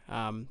there.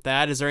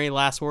 Thad, is there any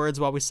last words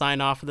while we sign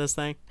off of this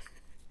thing?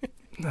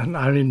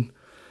 I mean,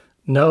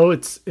 no,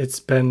 it's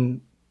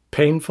been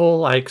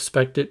painful. I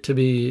expect it to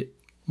be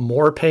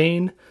more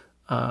pain.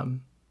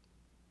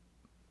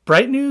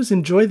 Bright news,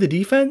 enjoy the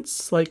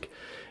defense.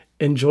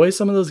 Enjoy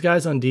some of those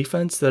guys on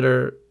defense that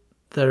are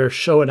that are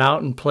showing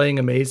out and playing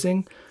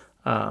amazing.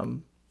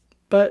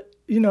 But,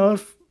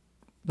 if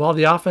while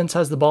the offense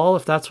has the ball,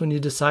 if that's when you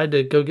decide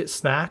to go get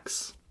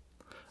snacks,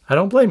 I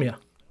don't blame you.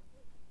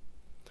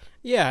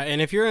 Yeah,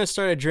 and if you're going to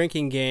start a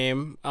drinking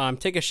game,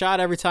 take a shot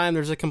every time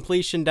there's a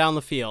completion down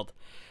the field.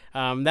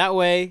 That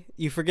way,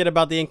 you forget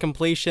about the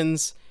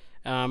incompletions,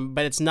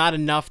 but it's not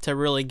enough to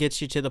really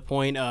get you to the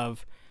point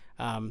of,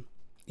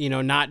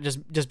 not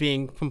just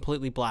being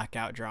completely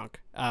blackout drunk.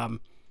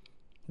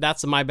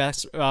 That's my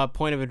best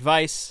point of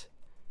advice.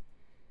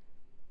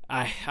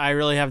 I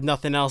really have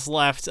nothing else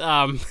left.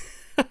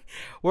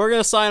 We're going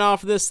to sign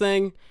off this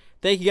thing.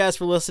 Thank you guys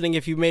for listening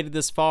if you made it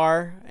this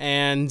far.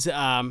 And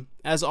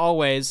as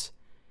always,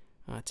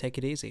 take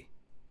it easy.